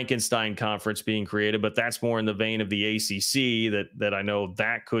a Frankenstein conference being created, but that's more in the vein of the ACC that I know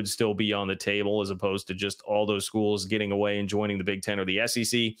that could still be on the table as opposed to just all those schools getting away and joining the Big Ten or the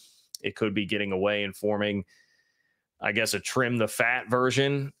SEC. It could be getting away and forming, I guess, a trim the fat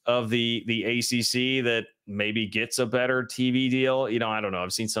version of the ACC that maybe gets a better TV deal. You know, I don't know.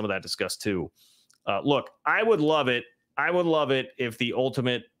 I've seen some of that discussed too. Look, I would love it. I would love it if the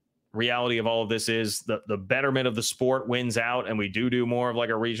ultimate reality of all of this is the betterment of the sport wins out and we do more of like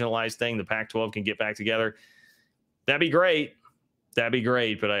a regionalized thing. The Pac-12 can get back together. That'd be great.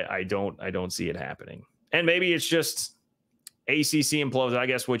 But I don't see it happening. And maybe it's just ACC implodes. I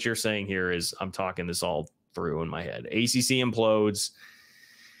guess what you're saying here is I'm talking this all through in my head. ACC implodes.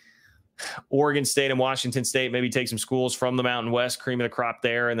 Oregon State and Washington State maybe take some schools from the Mountain West, cream of the crop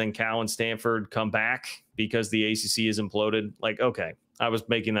there, and then Cal and Stanford come back because the ACC is imploded. Like, okay, I was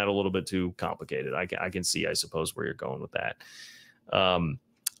making that a little bit too complicated. I can see, I suppose, where you're going with that.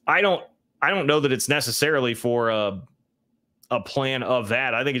 I don't know that it's necessarily for a plan of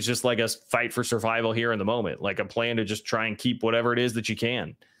that. I think it's just like a fight for survival here in the moment, like a plan to just try and keep whatever it is that you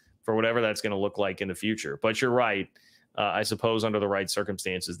can for whatever that's going to look like in the future. But you're right. I suppose under the right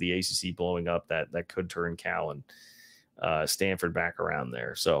circumstances, the ACC blowing up that could turn Cal and Stanford back around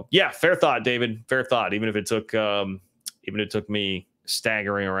there. So yeah, fair thought, David. Fair thought. Even if it took me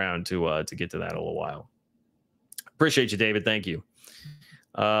staggering around to get to that a little while. Appreciate you, David. Thank you.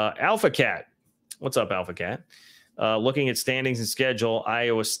 Alpha Cat. What's up, Alpha Cat? Looking at standings and schedule,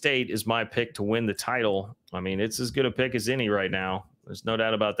 Iowa State is my pick to win the title. I mean, it's as good a pick as any right now. There's no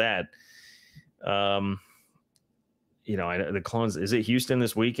doubt about that. You know, the Clones, is it Houston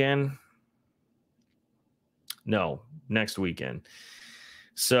this weekend? No, next weekend.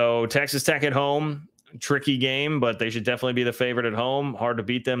 So Texas Tech at home, tricky game, but they should definitely be the favorite at home. Hard to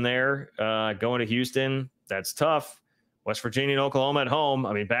beat them there. Going to Houston, that's tough. West Virginia and Oklahoma at home.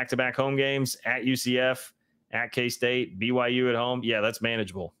 I mean, back-to-back home games at UCF, at K-State, BYU at home. Yeah, that's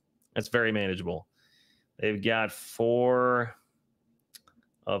manageable. That's very manageable. They've got 4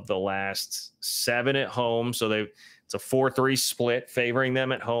 of the last 7 at home. So it's a 4-3 split favoring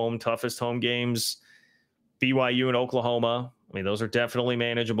them at home. Toughest home games, BYU and Oklahoma. I mean, those are definitely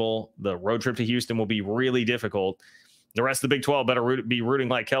manageable. The road trip to Houston will be really difficult. The rest of the Big 12 better be rooting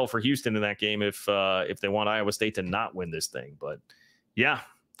like hell for Houston in that game if they want Iowa State to not win this thing. But yeah,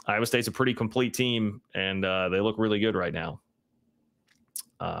 Iowa State's a pretty complete team, and they look really good right now.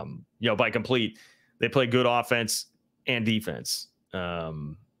 By complete, they play good offense and defense.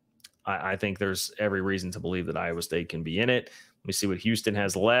 I think there's every reason to believe that Iowa State can be in it. Let me see what Houston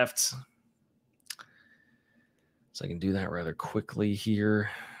has left. So I can do that rather quickly here.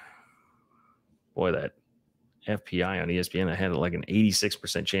 Boy, that FPI on ESPN, I had like an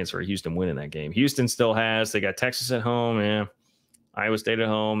 86% chance for a Houston win in that game. Houston still has. They got Texas at home. Yeah. Iowa State at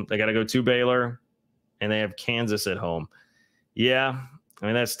home. They got to go to Baylor, and they have Kansas at home. Yeah. I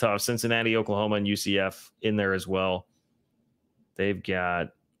mean, that's tough. Cincinnati, Oklahoma, and UCF in there as well. They've got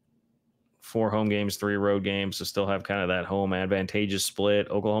 4 home games, 3 road games, so still have kind of that home advantageous split.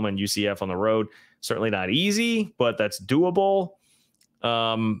 Oklahoma and UCF on the road. Certainly not easy, but that's doable.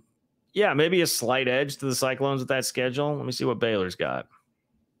 Yeah, maybe a slight edge to the Cyclones with that schedule. Let me see what Baylor's got.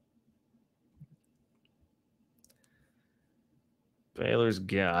 Baylor's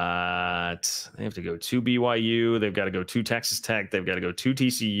got, they have to go to BYU. They've got to go to Texas Tech. They've got to go to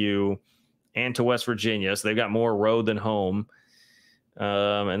TCU and to West Virginia. So they've got more road than home.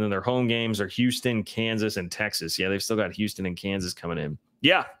 And then their home games are Houston, Kansas, and Texas. Yeah, they've still got Houston and Kansas coming in.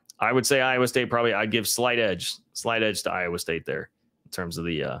 Yeah, I would say Iowa State probably, I'd give slight edge to Iowa State there in terms of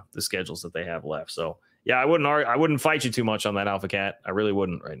the schedules that they have left. So yeah, I wouldn't fight you too much on that, Alpha Cat. I really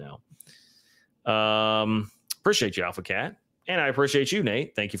wouldn't right now. Appreciate you, Alpha Cat. And I appreciate you,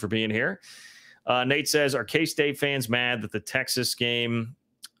 Nate. Thank you for being here. Nate says, are K-State fans mad that the Texas game,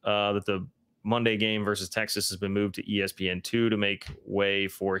 that the Monday game versus Texas has been moved to ESPN2 to make way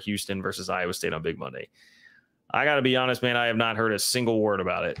for Houston versus Iowa State on Big Monday? I got to be honest, man, I have not heard a single word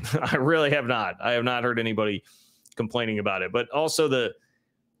about it. I really have not. I have not heard anybody complaining about it. But also the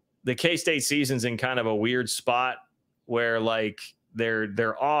K-State season's in kind of a weird spot where like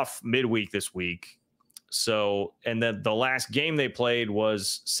they're off midweek this week. So, and then the last game they played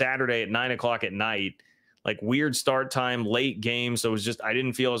was Saturday at 9:00 at night, like weird start time, late game. So it was just, I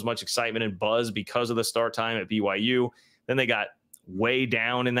didn't feel as much excitement and buzz because of the start time at BYU. Then they got way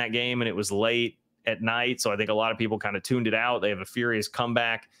down in that game and it was late at night. So I think a lot of people kind of tuned it out. They have a furious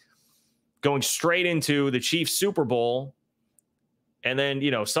comeback going straight into the Chiefs Super Bowl. And then,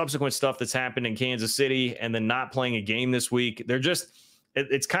 subsequent stuff that's happened in Kansas City and then not playing a game this week. They're just,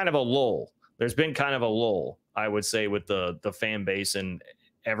 it's kind of a lull. There's been kind of a lull, I would say, with the fan base and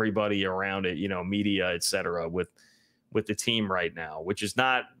everybody around it, media, et cetera, with the team right now, which is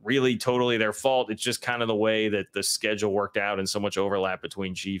not really totally their fault. It's just kind of the way that the schedule worked out and so much overlap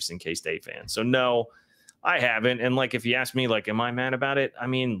between Chiefs and K-State fans. So no, I haven't. And like, if you ask me, like, am I mad about it? I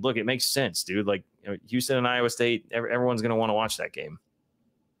mean, look, it makes sense, dude. Like Houston and Iowa State, everyone's going to want to watch that game.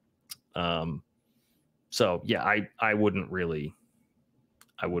 So yeah, I wouldn't really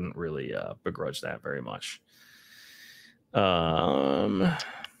begrudge that very much. So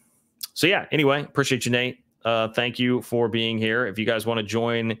yeah, anyway, appreciate you, Nate. Thank you for being here. If you guys want to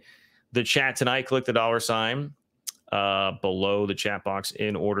join the chat tonight, click the $ below the chat box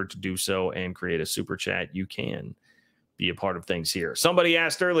in order to do so and create a super chat. You can be a part of things here. Somebody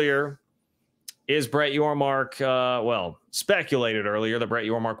asked earlier, is Brett Yormark, speculated earlier that Brett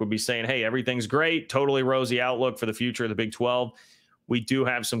Yormark would be saying, hey, everything's great, totally rosy outlook for the future of the Big 12. We do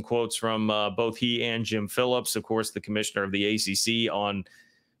have some quotes from both he and Jim Phillips, of course, the commissioner of the ACC, on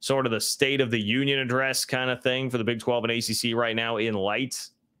sort of the State of the Union address kind of thing for the Big 12 and ACC right now, in light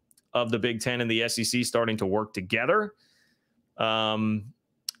of the Big 10 and the SEC starting to work together,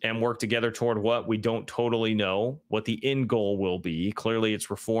 and work together toward what we don't totally know what the end goal will be. Clearly,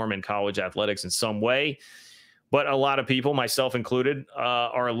 it's reform in college athletics in some way. But a lot of people, myself included,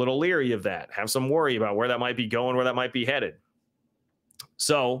 are a little leery of that, have some worry about where that might be going, where that might be headed.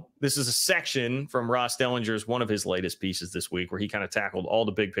 So this is a section from Ross Dellinger's, one of his latest pieces this week, where he kind of tackled all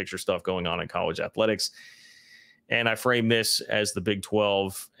the big picture stuff going on in college athletics. And I frame this as the Big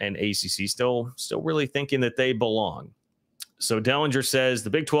 12 and ACC still really thinking that they belong. So Dellinger says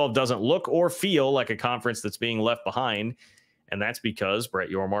the Big 12 doesn't look or feel like a conference that's being left behind. And that's because Brett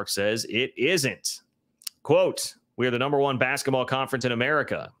Yormark says it isn't. Quote, we are the #1 basketball conference in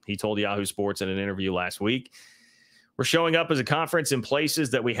America, he told Yahoo Sports in an interview last week. We're showing up as a conference in places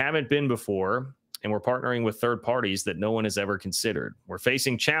that we haven't been before. and we're partnering with third parties that no one has ever considered. We're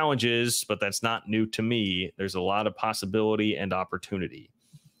facing challenges, but that's not new to me. There's a lot of possibility and opportunity.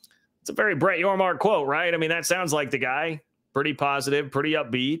 It's a very Brett Yormark quote, right? I mean, that sounds like the guy. Pretty positive, pretty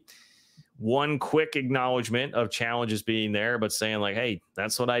upbeat. One quick acknowledgement of challenges being there, but saying like, hey,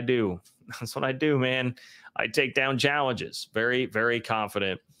 that's what I do. That's what I do, man. I take down challenges. Very, very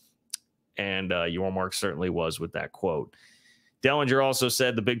confident. And Yormark certainly was with that quote. Dellinger also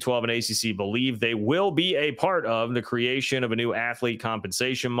said the Big 12 and ACC believe they will be a part of the creation of a new athlete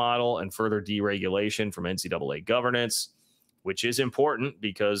compensation model and further deregulation from NCAA governance, which is important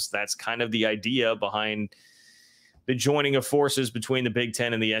because that's kind of the idea behind the joining of forces between the Big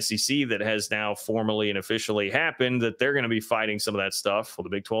 10 and the SEC that has now formally and officially happened, that they're going to be fighting some of that stuff. Well, the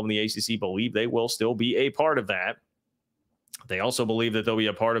Big 12 and the ACC believe they will still be a part of that. They also believe that they'll be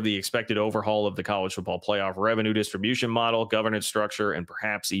a part of the expected overhaul of the college football playoff revenue distribution model, governance structure, and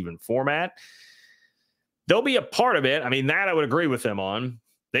perhaps even format. They'll be a part of it. I mean, that I would agree with them on.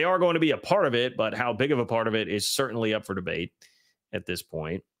 They are going to be a part of it, but how big of a part of it is certainly up for debate at this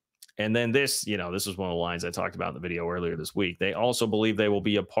point. And then this, this is one of the lines I talked about in the video earlier this week. They also believe they will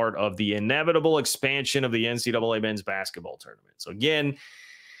be a part of the inevitable expansion of the NCAA men's basketball tournament. So again,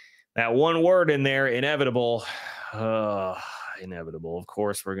 that one word in there, inevitable. Inevitable. Of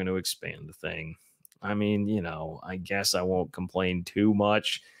course, we're going to expand the thing. I mean, I guess I won't complain too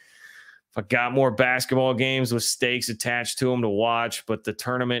much. If I got more basketball games with stakes attached to them to watch, but the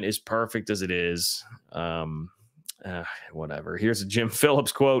tournament is perfect as it is. Whatever. Here's a Jim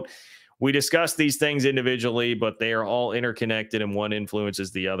Phillips quote. We discuss these things individually, but they are all interconnected and one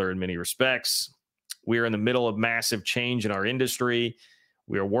influences the other in many respects. We are in the middle of massive change in our industry.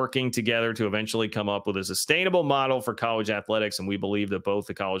 We are working together to eventually come up with a sustainable model for college athletics, and we believe that both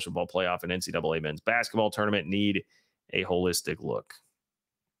the college football playoff and NCAA men's basketball tournament need a holistic look.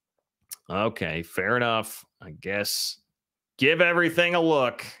 Okay, fair enough. I guess give everything a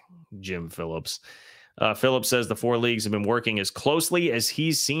look, Jim Phillips. Phillips says the four leagues have been working as closely as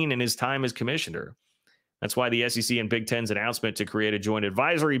he's seen in his time as commissioner. That's why the SEC and Big Ten's announcement to create a joint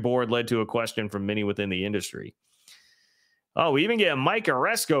advisory board led to a question from many within the industry. Oh, we even get a Mike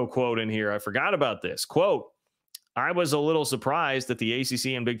Oresco quote in here. I forgot about this. Quote, I was a little surprised that the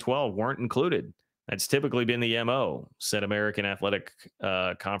ACC and Big 12 weren't included. That's typically been the MO, said American Athletic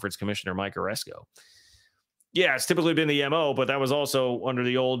Conference Commissioner Mike Oresco. Yeah, it's typically been the MO, but that was also under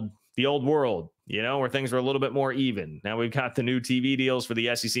the old world, where things were a little bit more even. Now we've got the new TV deals for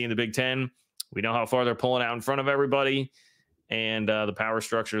the SEC and the Big 10. We know how far they're pulling out in front of everybody. And the power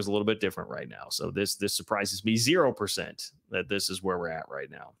structure is a little bit different right now. So this surprises me 0% that this is where we're at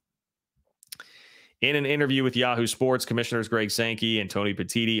right now. In an interview with Yahoo Sports, Commissioners Greg Sankey and Tony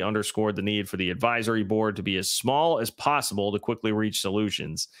Petitti underscored the need for the advisory board to be as small as possible to quickly reach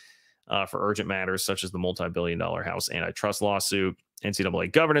solutions for urgent matters such as the multi-billion-dollar House antitrust lawsuit,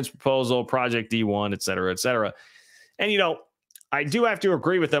 NCAA governance proposal, Project D1, et cetera, et cetera. And, I do have to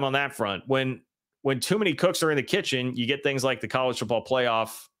agree with them on that front. When too many cooks are in the kitchen, you get things like the College Football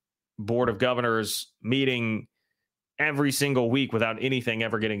Playoff Board of Governors meeting every single week without anything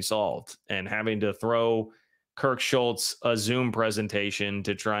ever getting solved and having to throw Kirk Schulz a Zoom presentation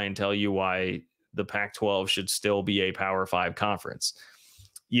to try and tell you why the Pac-12 should still be a Power 5 conference.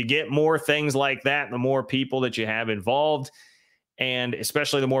 You get more things like that, the more people that you have involved, and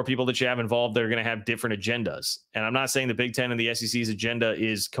especially the more people that you have involved, they're going to have different agendas. And I'm not saying the Big 10 and the SEC's agenda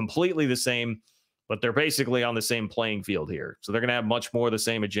is completely the same, but they're basically on the same playing field here. So they're going to have much more the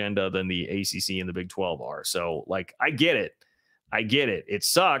same agenda than the ACC and the Big 12 are. So, I get it. It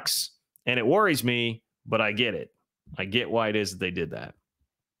sucks, and it worries me, but I get it. I get why it is that they did that.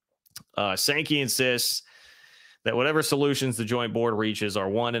 Sankey insists that whatever solutions the joint board reaches are,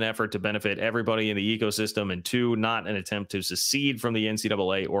 one, an effort to benefit everybody in the ecosystem, and two, not an attempt to secede from the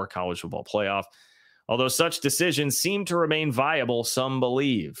NCAA or college football playoff. Although such decisions seem to remain viable, some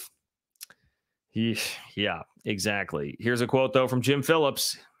believe. Yeah, exactly. Here's a quote, though, from Jim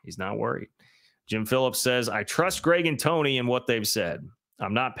Phillips. He's not worried. Jim Phillips says, I trust Greg and Tony in what they've said.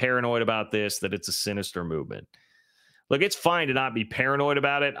 I'm not paranoid about this, that it's a sinister movement. Look, it's fine to not be paranoid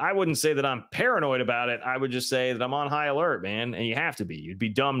about it. I wouldn't say that I'm paranoid about it. I would just say that I'm on high alert, man, and you have to be. You'd be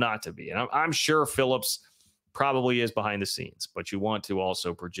dumb not to be. And I'm sure Phillips probably is behind the scenes, but you want to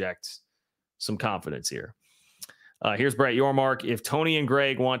also project some confidence here. Here's Brett Yormark. If Tony and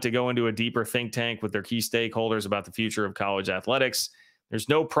Greg want to go into a deeper think tank with their key stakeholders about the future of college athletics, there's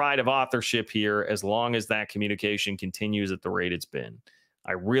no pride of authorship here as long as that communication continues at the rate it's been.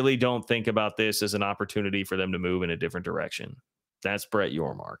 I really don't think about this as an opportunity for them to move in a different direction. That's Brett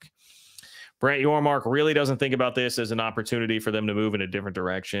Yormark. Brett Yormark really doesn't think about this as an opportunity for them to move in a different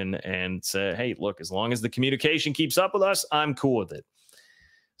direction and say, hey, look, as long as the communication keeps up with us, I'm cool with it.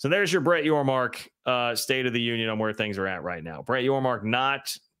 So there's your Brett Yormark State of the Union on where things are at right now. Brett Yormark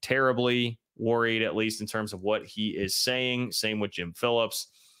not terribly worried, at least in terms of what he is saying. Same with Jim Phillips.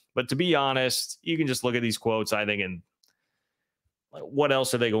 But to be honest, you can just look at these quotes, I think, and what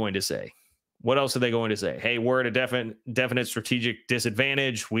else are they going to say? What else are they going to say? Hey, we're at a definite strategic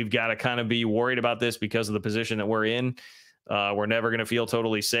disadvantage. We've got to kind of be worried about this because of the position that we're in. We're never going to feel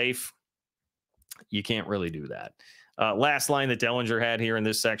totally safe. You can't really do that. Last line that Dellinger had here in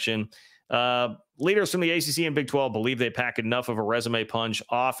this section. Leaders from the ACC and Big 12 believe they pack enough of a resume punch,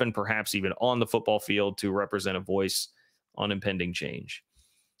 often perhaps even on the football field, to represent a voice on impending change.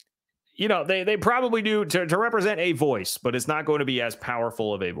 You know, they probably do to represent a voice, but it's not going to be as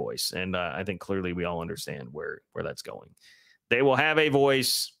powerful of a voice. And I think clearly we all understand where that's going. They will have a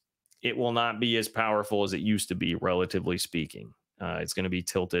voice. It will not be as powerful as it used to be, relatively speaking. It's going to be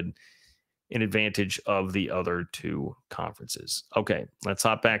tilted in advantage of the other two conferences. Okay, let's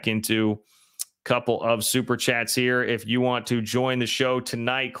hop back into a couple of super chats here. If you want to join the show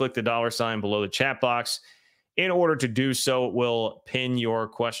tonight, click the $ below the chat box. In order to do so, it will pin your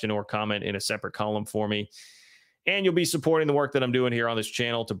question or comment in a separate column for me. And you'll be supporting the work that I'm doing here on this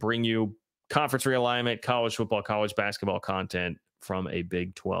channel to bring you conference realignment, college football, college basketball content from a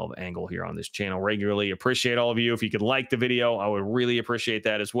Big 12 angle here on this channel regularly. Appreciate all of you. If you could like the video, I would really appreciate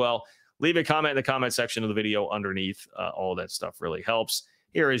that as well. Leave a comment in the comment section of the video underneath. All that stuff really helps.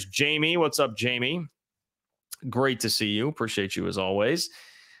 Here is Jamie. What's up, Jamie? Great to see you. Appreciate you as always.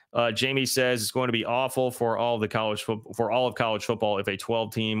 Jamie says it's going to be awful for all of college football if a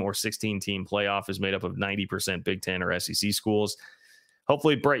 12-team or 16-team playoff is made up of 90% Big 10 or SEC schools.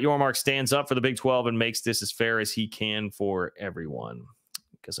 Hopefully, Brett Yormark stands up for the Big 12 and makes this as fair as he can for everyone.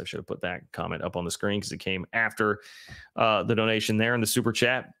 I guess I should have put that comment up on the screen because it came after the donation there in the super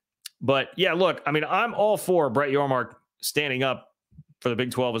chat. But yeah, look, I mean, I'm all for Brett Yormark standing up for the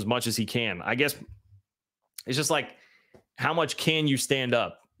Big 12 as much as he can. I guess it's just like, how much can you stand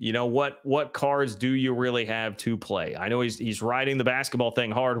up? You know, what cards do you really have to play? I know he's riding the basketball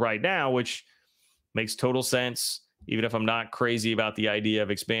thing hard right now, which makes total sense, even if I'm not crazy about the idea of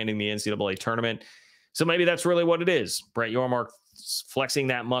expanding the NCAA tournament. So maybe that's really what it is. Brett Yormark flexing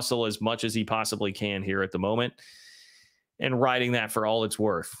that muscle as much as he possibly can here at the moment and riding that for all it's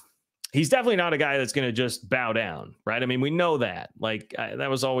worth. He's definitely not a guy that's going to just bow down, right? I mean, we know that. Like, that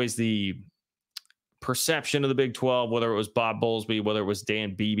was always the perception of the Big 12, whether it was Bob Bowlesby, whether it was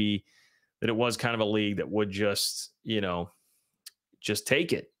Dan Beebe, that it was kind of a league that would just, you know, just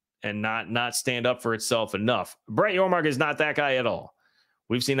take it and not stand up for itself enough. Brett Yormark is not that guy at all.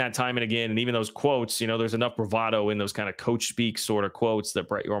 We've seen that time and again. And even those quotes, you know, there's enough bravado in those kind of coach speak sort of quotes that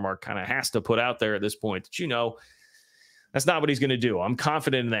Brett Yormark kind of has to put out there at this point that, you know, that's not what he's going to do. I'm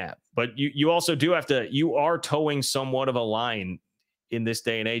confident in that. But you also do have to, you are towing somewhat of a line in this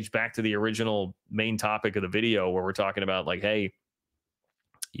day and age, back to the original main topic of the video where we're talking about like, hey,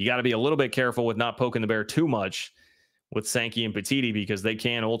 you got to be a little bit careful with not poking the bear too much with Sankey and Petiti, because they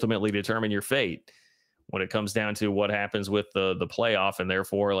can ultimately determine your fate when it comes down to what happens with the playoff and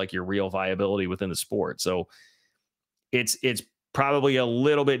therefore like your real viability within the sport. So it's probably a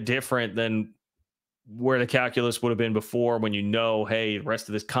little bit different than where the calculus would have been before, when you know, hey, the rest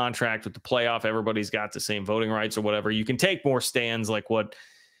of this contract with the playoff, everybody's got the same voting rights or whatever. You can take more stands like what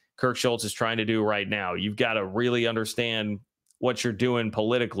Kirk Schulz is trying to do right now. You've got to really understand what you're doing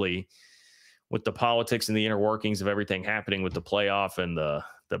politically with the politics and the inner workings of everything happening with the playoff and the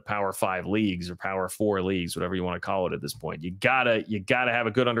Power 5 leagues or Power 4 leagues, whatever you want to call it at this point. You gotta have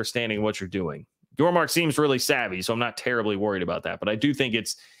a good understanding of what you're doing. Yormark seems really savvy, so I'm not terribly worried about that. But I do think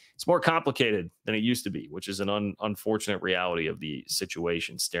it's more complicated than it used to be, which is an unfortunate reality of the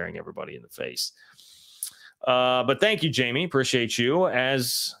situation staring everybody in the face. But thank you, Jamie. Appreciate you,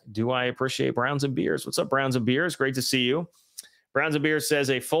 as do I appreciate Browns and Beers. What's up, Browns and Beers? Great to see you. Browns and Beers says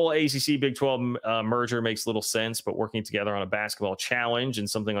a full ACC Big 12 merger makes little sense, but working together on a basketball challenge and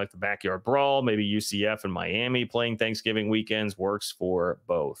something like the Backyard Brawl, maybe UCF and Miami playing Thanksgiving weekends, works for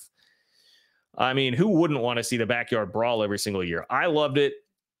both. I mean, who wouldn't want to see the Backyard Brawl every single year? I loved it.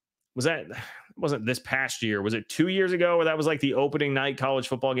 Wasn't this past year? Was it 2 years ago where that was like the opening night college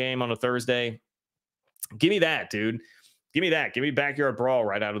football game on a Thursday? Give me that, dude. Give me that. Give me Backyard Brawl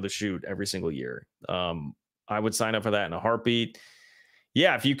right out of the chute every single year. I would sign up for that in a heartbeat.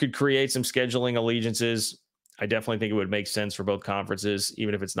 Yeah, if you could create some scheduling allegiances, I definitely think it would make sense for both conferences,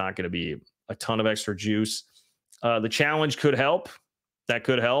 even if it's not going to be a ton of extra juice. The challenge could help. That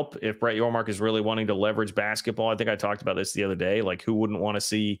could help if Brett Yormark is really wanting to leverage basketball. I think I talked about this the other day. Like, who wouldn't want to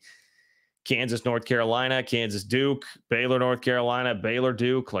see Kansas, North Carolina, Kansas, Duke, Baylor, North Carolina, Baylor,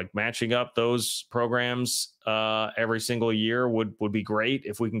 Duke, like matching up those programs every single year would be great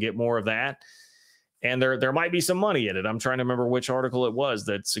if we can get more of that. And there might be some money in it. I'm trying to remember which article it was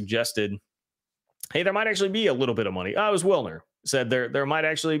that suggested, hey, there might actually be a little bit of money. Oh, it was Wilner said there might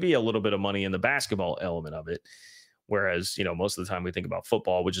actually be a little bit of money in the basketball element of it. Whereas, most of the time we think about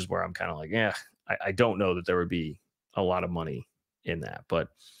football, which is where I'm kind of like, yeah, I don't know that there would be a lot of money in that. But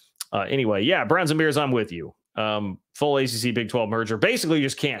anyway, yeah, Browns and Beers, I'm with you. Full ACC Big 12 merger basically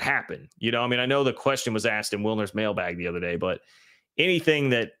just can't happen. I know the question was asked in Wilner's mailbag the other day, but anything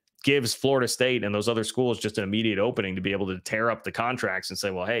that gives Florida State and those other schools just an immediate opening to be able to tear up the contracts and say,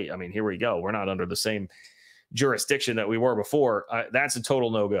 well, hey, here we go. We're not under the same jurisdiction that we were before. That's a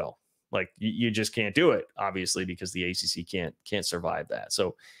total no-go. Like you just can't do it, obviously, because the ACC can't survive that.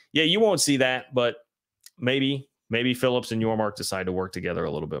 So yeah, you won't see that, but maybe Phillips and Yormark decide to work together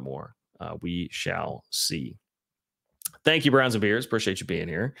a little bit more. We shall see. Thank you, Browns and Beers. Appreciate you being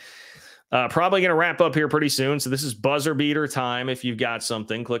here. Probably going to wrap up here pretty soon. So this is buzzer beater time. If you've got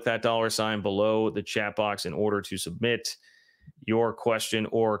something, click that $sign below the chat box in order to submit your question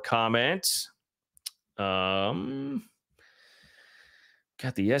or comment. Got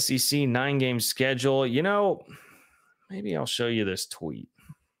the SEC 9-game schedule. Maybe I'll show you this tweet.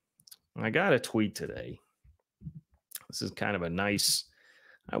 I got a tweet today. This is kind of a nice,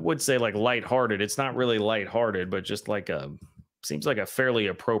 I would say like lighthearted. It's not really lighthearted, but just like seems like a fairly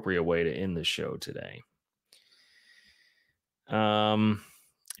appropriate way to end the show today.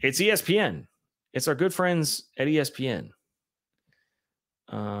 It's ESPN. It's our good friends at ESPN.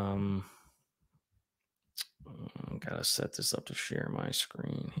 Gotta set this up to share my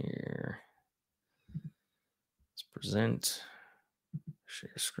screen here. Let's present,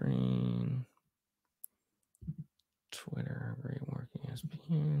 share screen, Twitter, great work,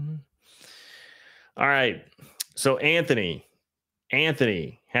 ESPN. All right. So Anthony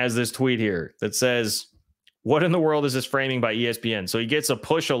has this tweet here that says, what in the world is this framing by ESPN? So he gets a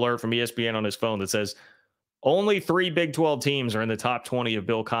push alert from ESPN on his phone that says, only 3 Big 12 teams are in the top 20 of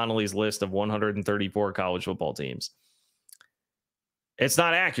Bill Connolly's list of 134 college football teams. It's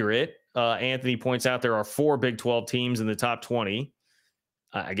not accurate. Anthony points out there are 4 Big 12 teams in the top 20.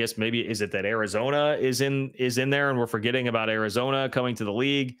 I guess maybe is it that Arizona is in there and we're forgetting about Arizona coming to the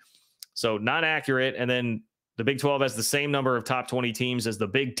league. So not accurate. And then the Big 12 has the same number of top 20 teams as the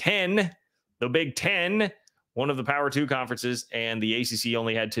Big 10. The Big 10, one of the Power 2 conferences, and the ACC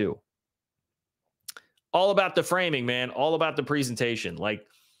only had 2. All about the framing, man. All about the presentation. Like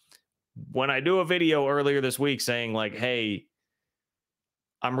when I do a video earlier this week saying like, hey,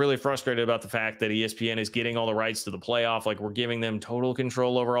 I'm really frustrated about the fact that ESPN is getting all the rights to the playoff. Like we're giving them total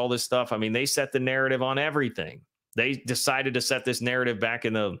control over all this stuff. They set the narrative on everything. They decided to set this narrative back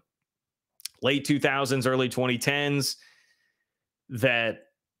in the late 2000s, early 2010s that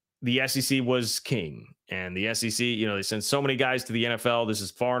the SEC was king. And the SEC, they send so many guys to the NFL. This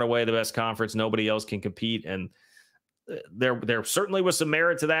is far and away the best conference. Nobody else can compete. And there certainly was some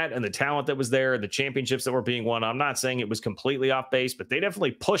merit to that, and the talent that was there, the championships that were being won. I'm not saying it was completely off base, but they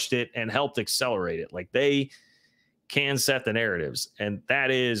definitely pushed it and helped accelerate it. Like they can set the narratives, and that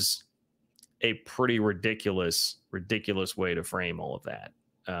is a pretty ridiculous way to frame all of that.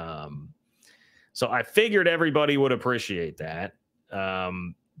 So I figured everybody would appreciate that.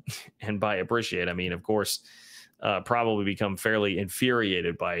 And by appreciate, I mean, of course, probably become fairly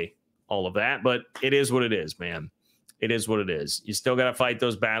infuriated by all of that, but it is what it is, man. It is what it is. You still got to fight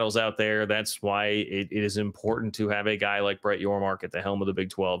those battles out there. That's why it is important to have a guy like Brett Yormark at the helm of the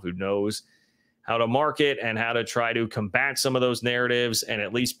Big 12 who knows how to market and how to try to combat some of those narratives and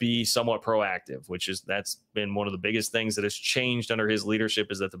at least be somewhat proactive, that's been one of the biggest things that has changed under his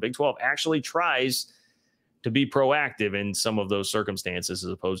leadership, is that the Big 12 actually tries to be proactive in some of those circumstances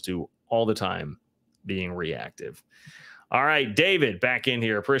as opposed to all the time being reactive. All right, David, back in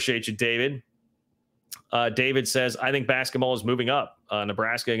here. Appreciate you, David. David says, I think basketball is moving up.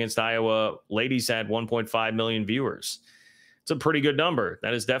 Nebraska against Iowa ladies had 1.5 million viewers. It's a pretty good number.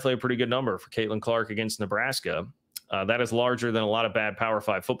 That is definitely a pretty good number for Caitlin Clark against Nebraska. That is larger than a lot of bad Power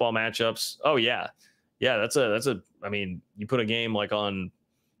 5 football matchups. Oh, yeah. Yeah, that's you put a game like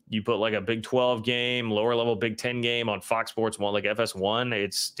you put like a Big 12 game, lower level Big 10 game on Fox Sports 1, like FS1,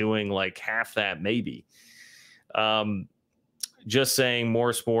 it's doing like half that maybe. Just saying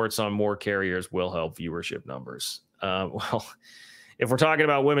more sports on more carriers will help viewership numbers. Well, if we're talking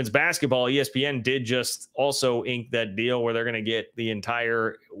about women's basketball, ESPN did just also ink that deal where they're going to get the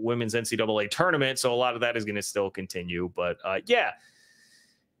entire women's NCAA tournament. So a lot of that is going to still continue. But yeah,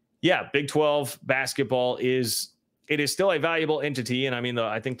 Big 12 basketball is it is still a valuable entity. And I mean,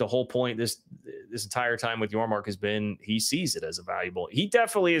 I think the whole point this entire time with Yormark has been he sees it as a valuable. He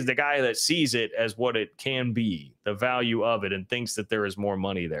definitely is the guy that sees it as what it can be, the value of it, and thinks that there is more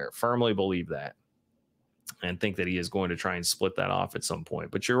money there. Firmly believe that and think that he is going to try and split that off at some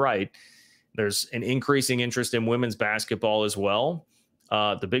point. But you're right. There's an increasing interest in women's basketball as well.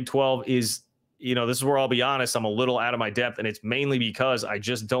 The Big 12 is, you know, this is where I'll be honest, I'm a little out of my depth, and it's mainly because I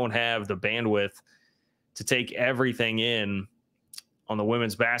just don't have the bandwidth to take everything in on the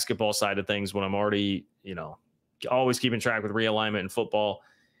women's basketball side of things when I'm already, you know, always keeping track with realignment and football,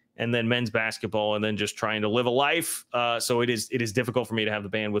 and then men's basketball, and then just trying to live a life. So it is difficult for me to have the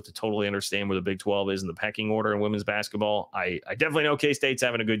bandwidth to totally understand where the Big 12 is in the pecking order in women's basketball. I definitely know K-State's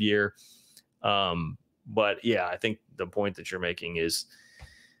having a good year. But yeah, I think the point that you're making is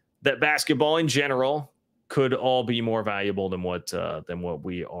that basketball in general could all be more valuable than what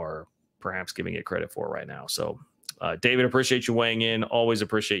we are perhaps giving it credit for right now. So, David, appreciate you weighing in. Always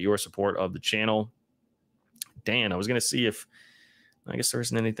appreciate your support of the channel. Dan, I was going to see if, I guess there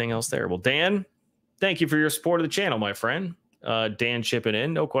isn't anything else there. Well, Dan, thank you for your support of the channel, my friend. Dan chipping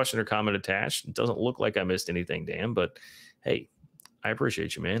in, no question or comment attached. It doesn't look like I missed anything, Dan, but hey, I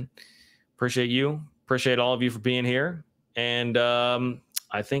appreciate you, man. Appreciate you. Appreciate all of you for being here. And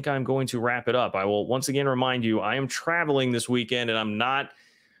I think I'm going to wrap it up. I will once again remind you, I am traveling this weekend, and I'm not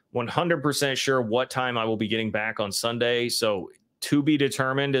 100% sure what time I will be getting back on Sunday. So to be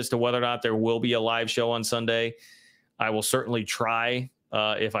determined as to whether or not there will be a live show on Sunday. I will certainly try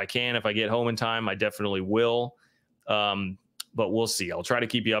if I can. If I get home in time, I definitely will. But we'll see. I'll try to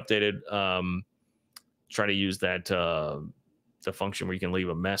keep you updated. Try to use that the function where you can leave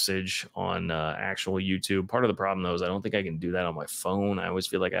a message on actual YouTube. Part of the problem, though, is I don't think I can do that on my phone. I always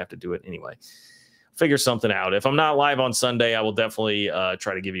feel like I have to do it anyway. Figure something out. If I'm not live on Sunday, I will definitely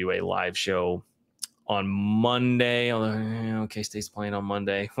try to give you a live show on Monday. Although, K-State's playing on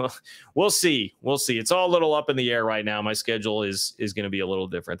Monday. Well, we'll see. We'll see. It's all a little up in the air right now. My schedule is going to be a little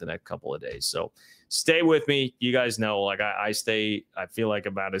different the next couple of days. So stay with me. You guys know, like I feel like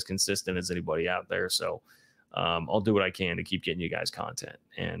about as consistent as anybody out there. So I'll do what I can to keep getting you guys content,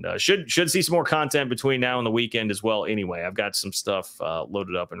 and should see some more content between now and the weekend as well. Anyway, I've got some stuff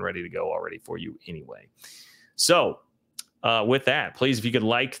loaded up and ready to go already for you anyway. So with that, please, if you could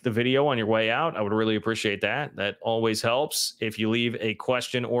like the video on your way out, I would really appreciate that. That always helps. If you leave a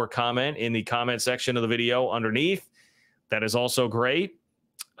question or comment in the comment section of the video underneath, that is also great.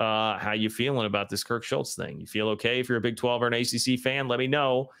 How you feeling about this Kirk Schulz thing? You feel okay? If you're a Big 12 or an ACC fan, let me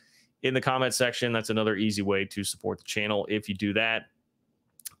know in the comment section. That's another easy way to support the channel. If you do that,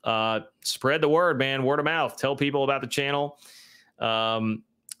 spread the word, man. Word of mouth. Tell people about the channel.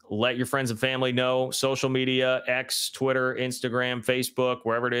 Let your friends and family know. Social media, X, Twitter, Instagram, Facebook,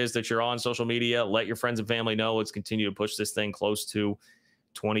 wherever it is that you're on social media, let your friends and family know. Let's continue to push this thing close to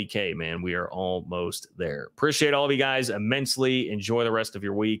 20K, man. We are almost there. Appreciate all of you guys immensely. Enjoy the rest of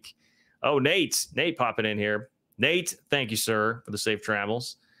your week. Oh, Nate popping in here. Nate, thank you, sir, for the safe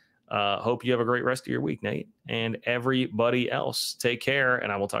travels. Hope you have a great rest of your week, Nate, and everybody else. Take care,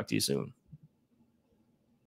 and I will talk to you soon.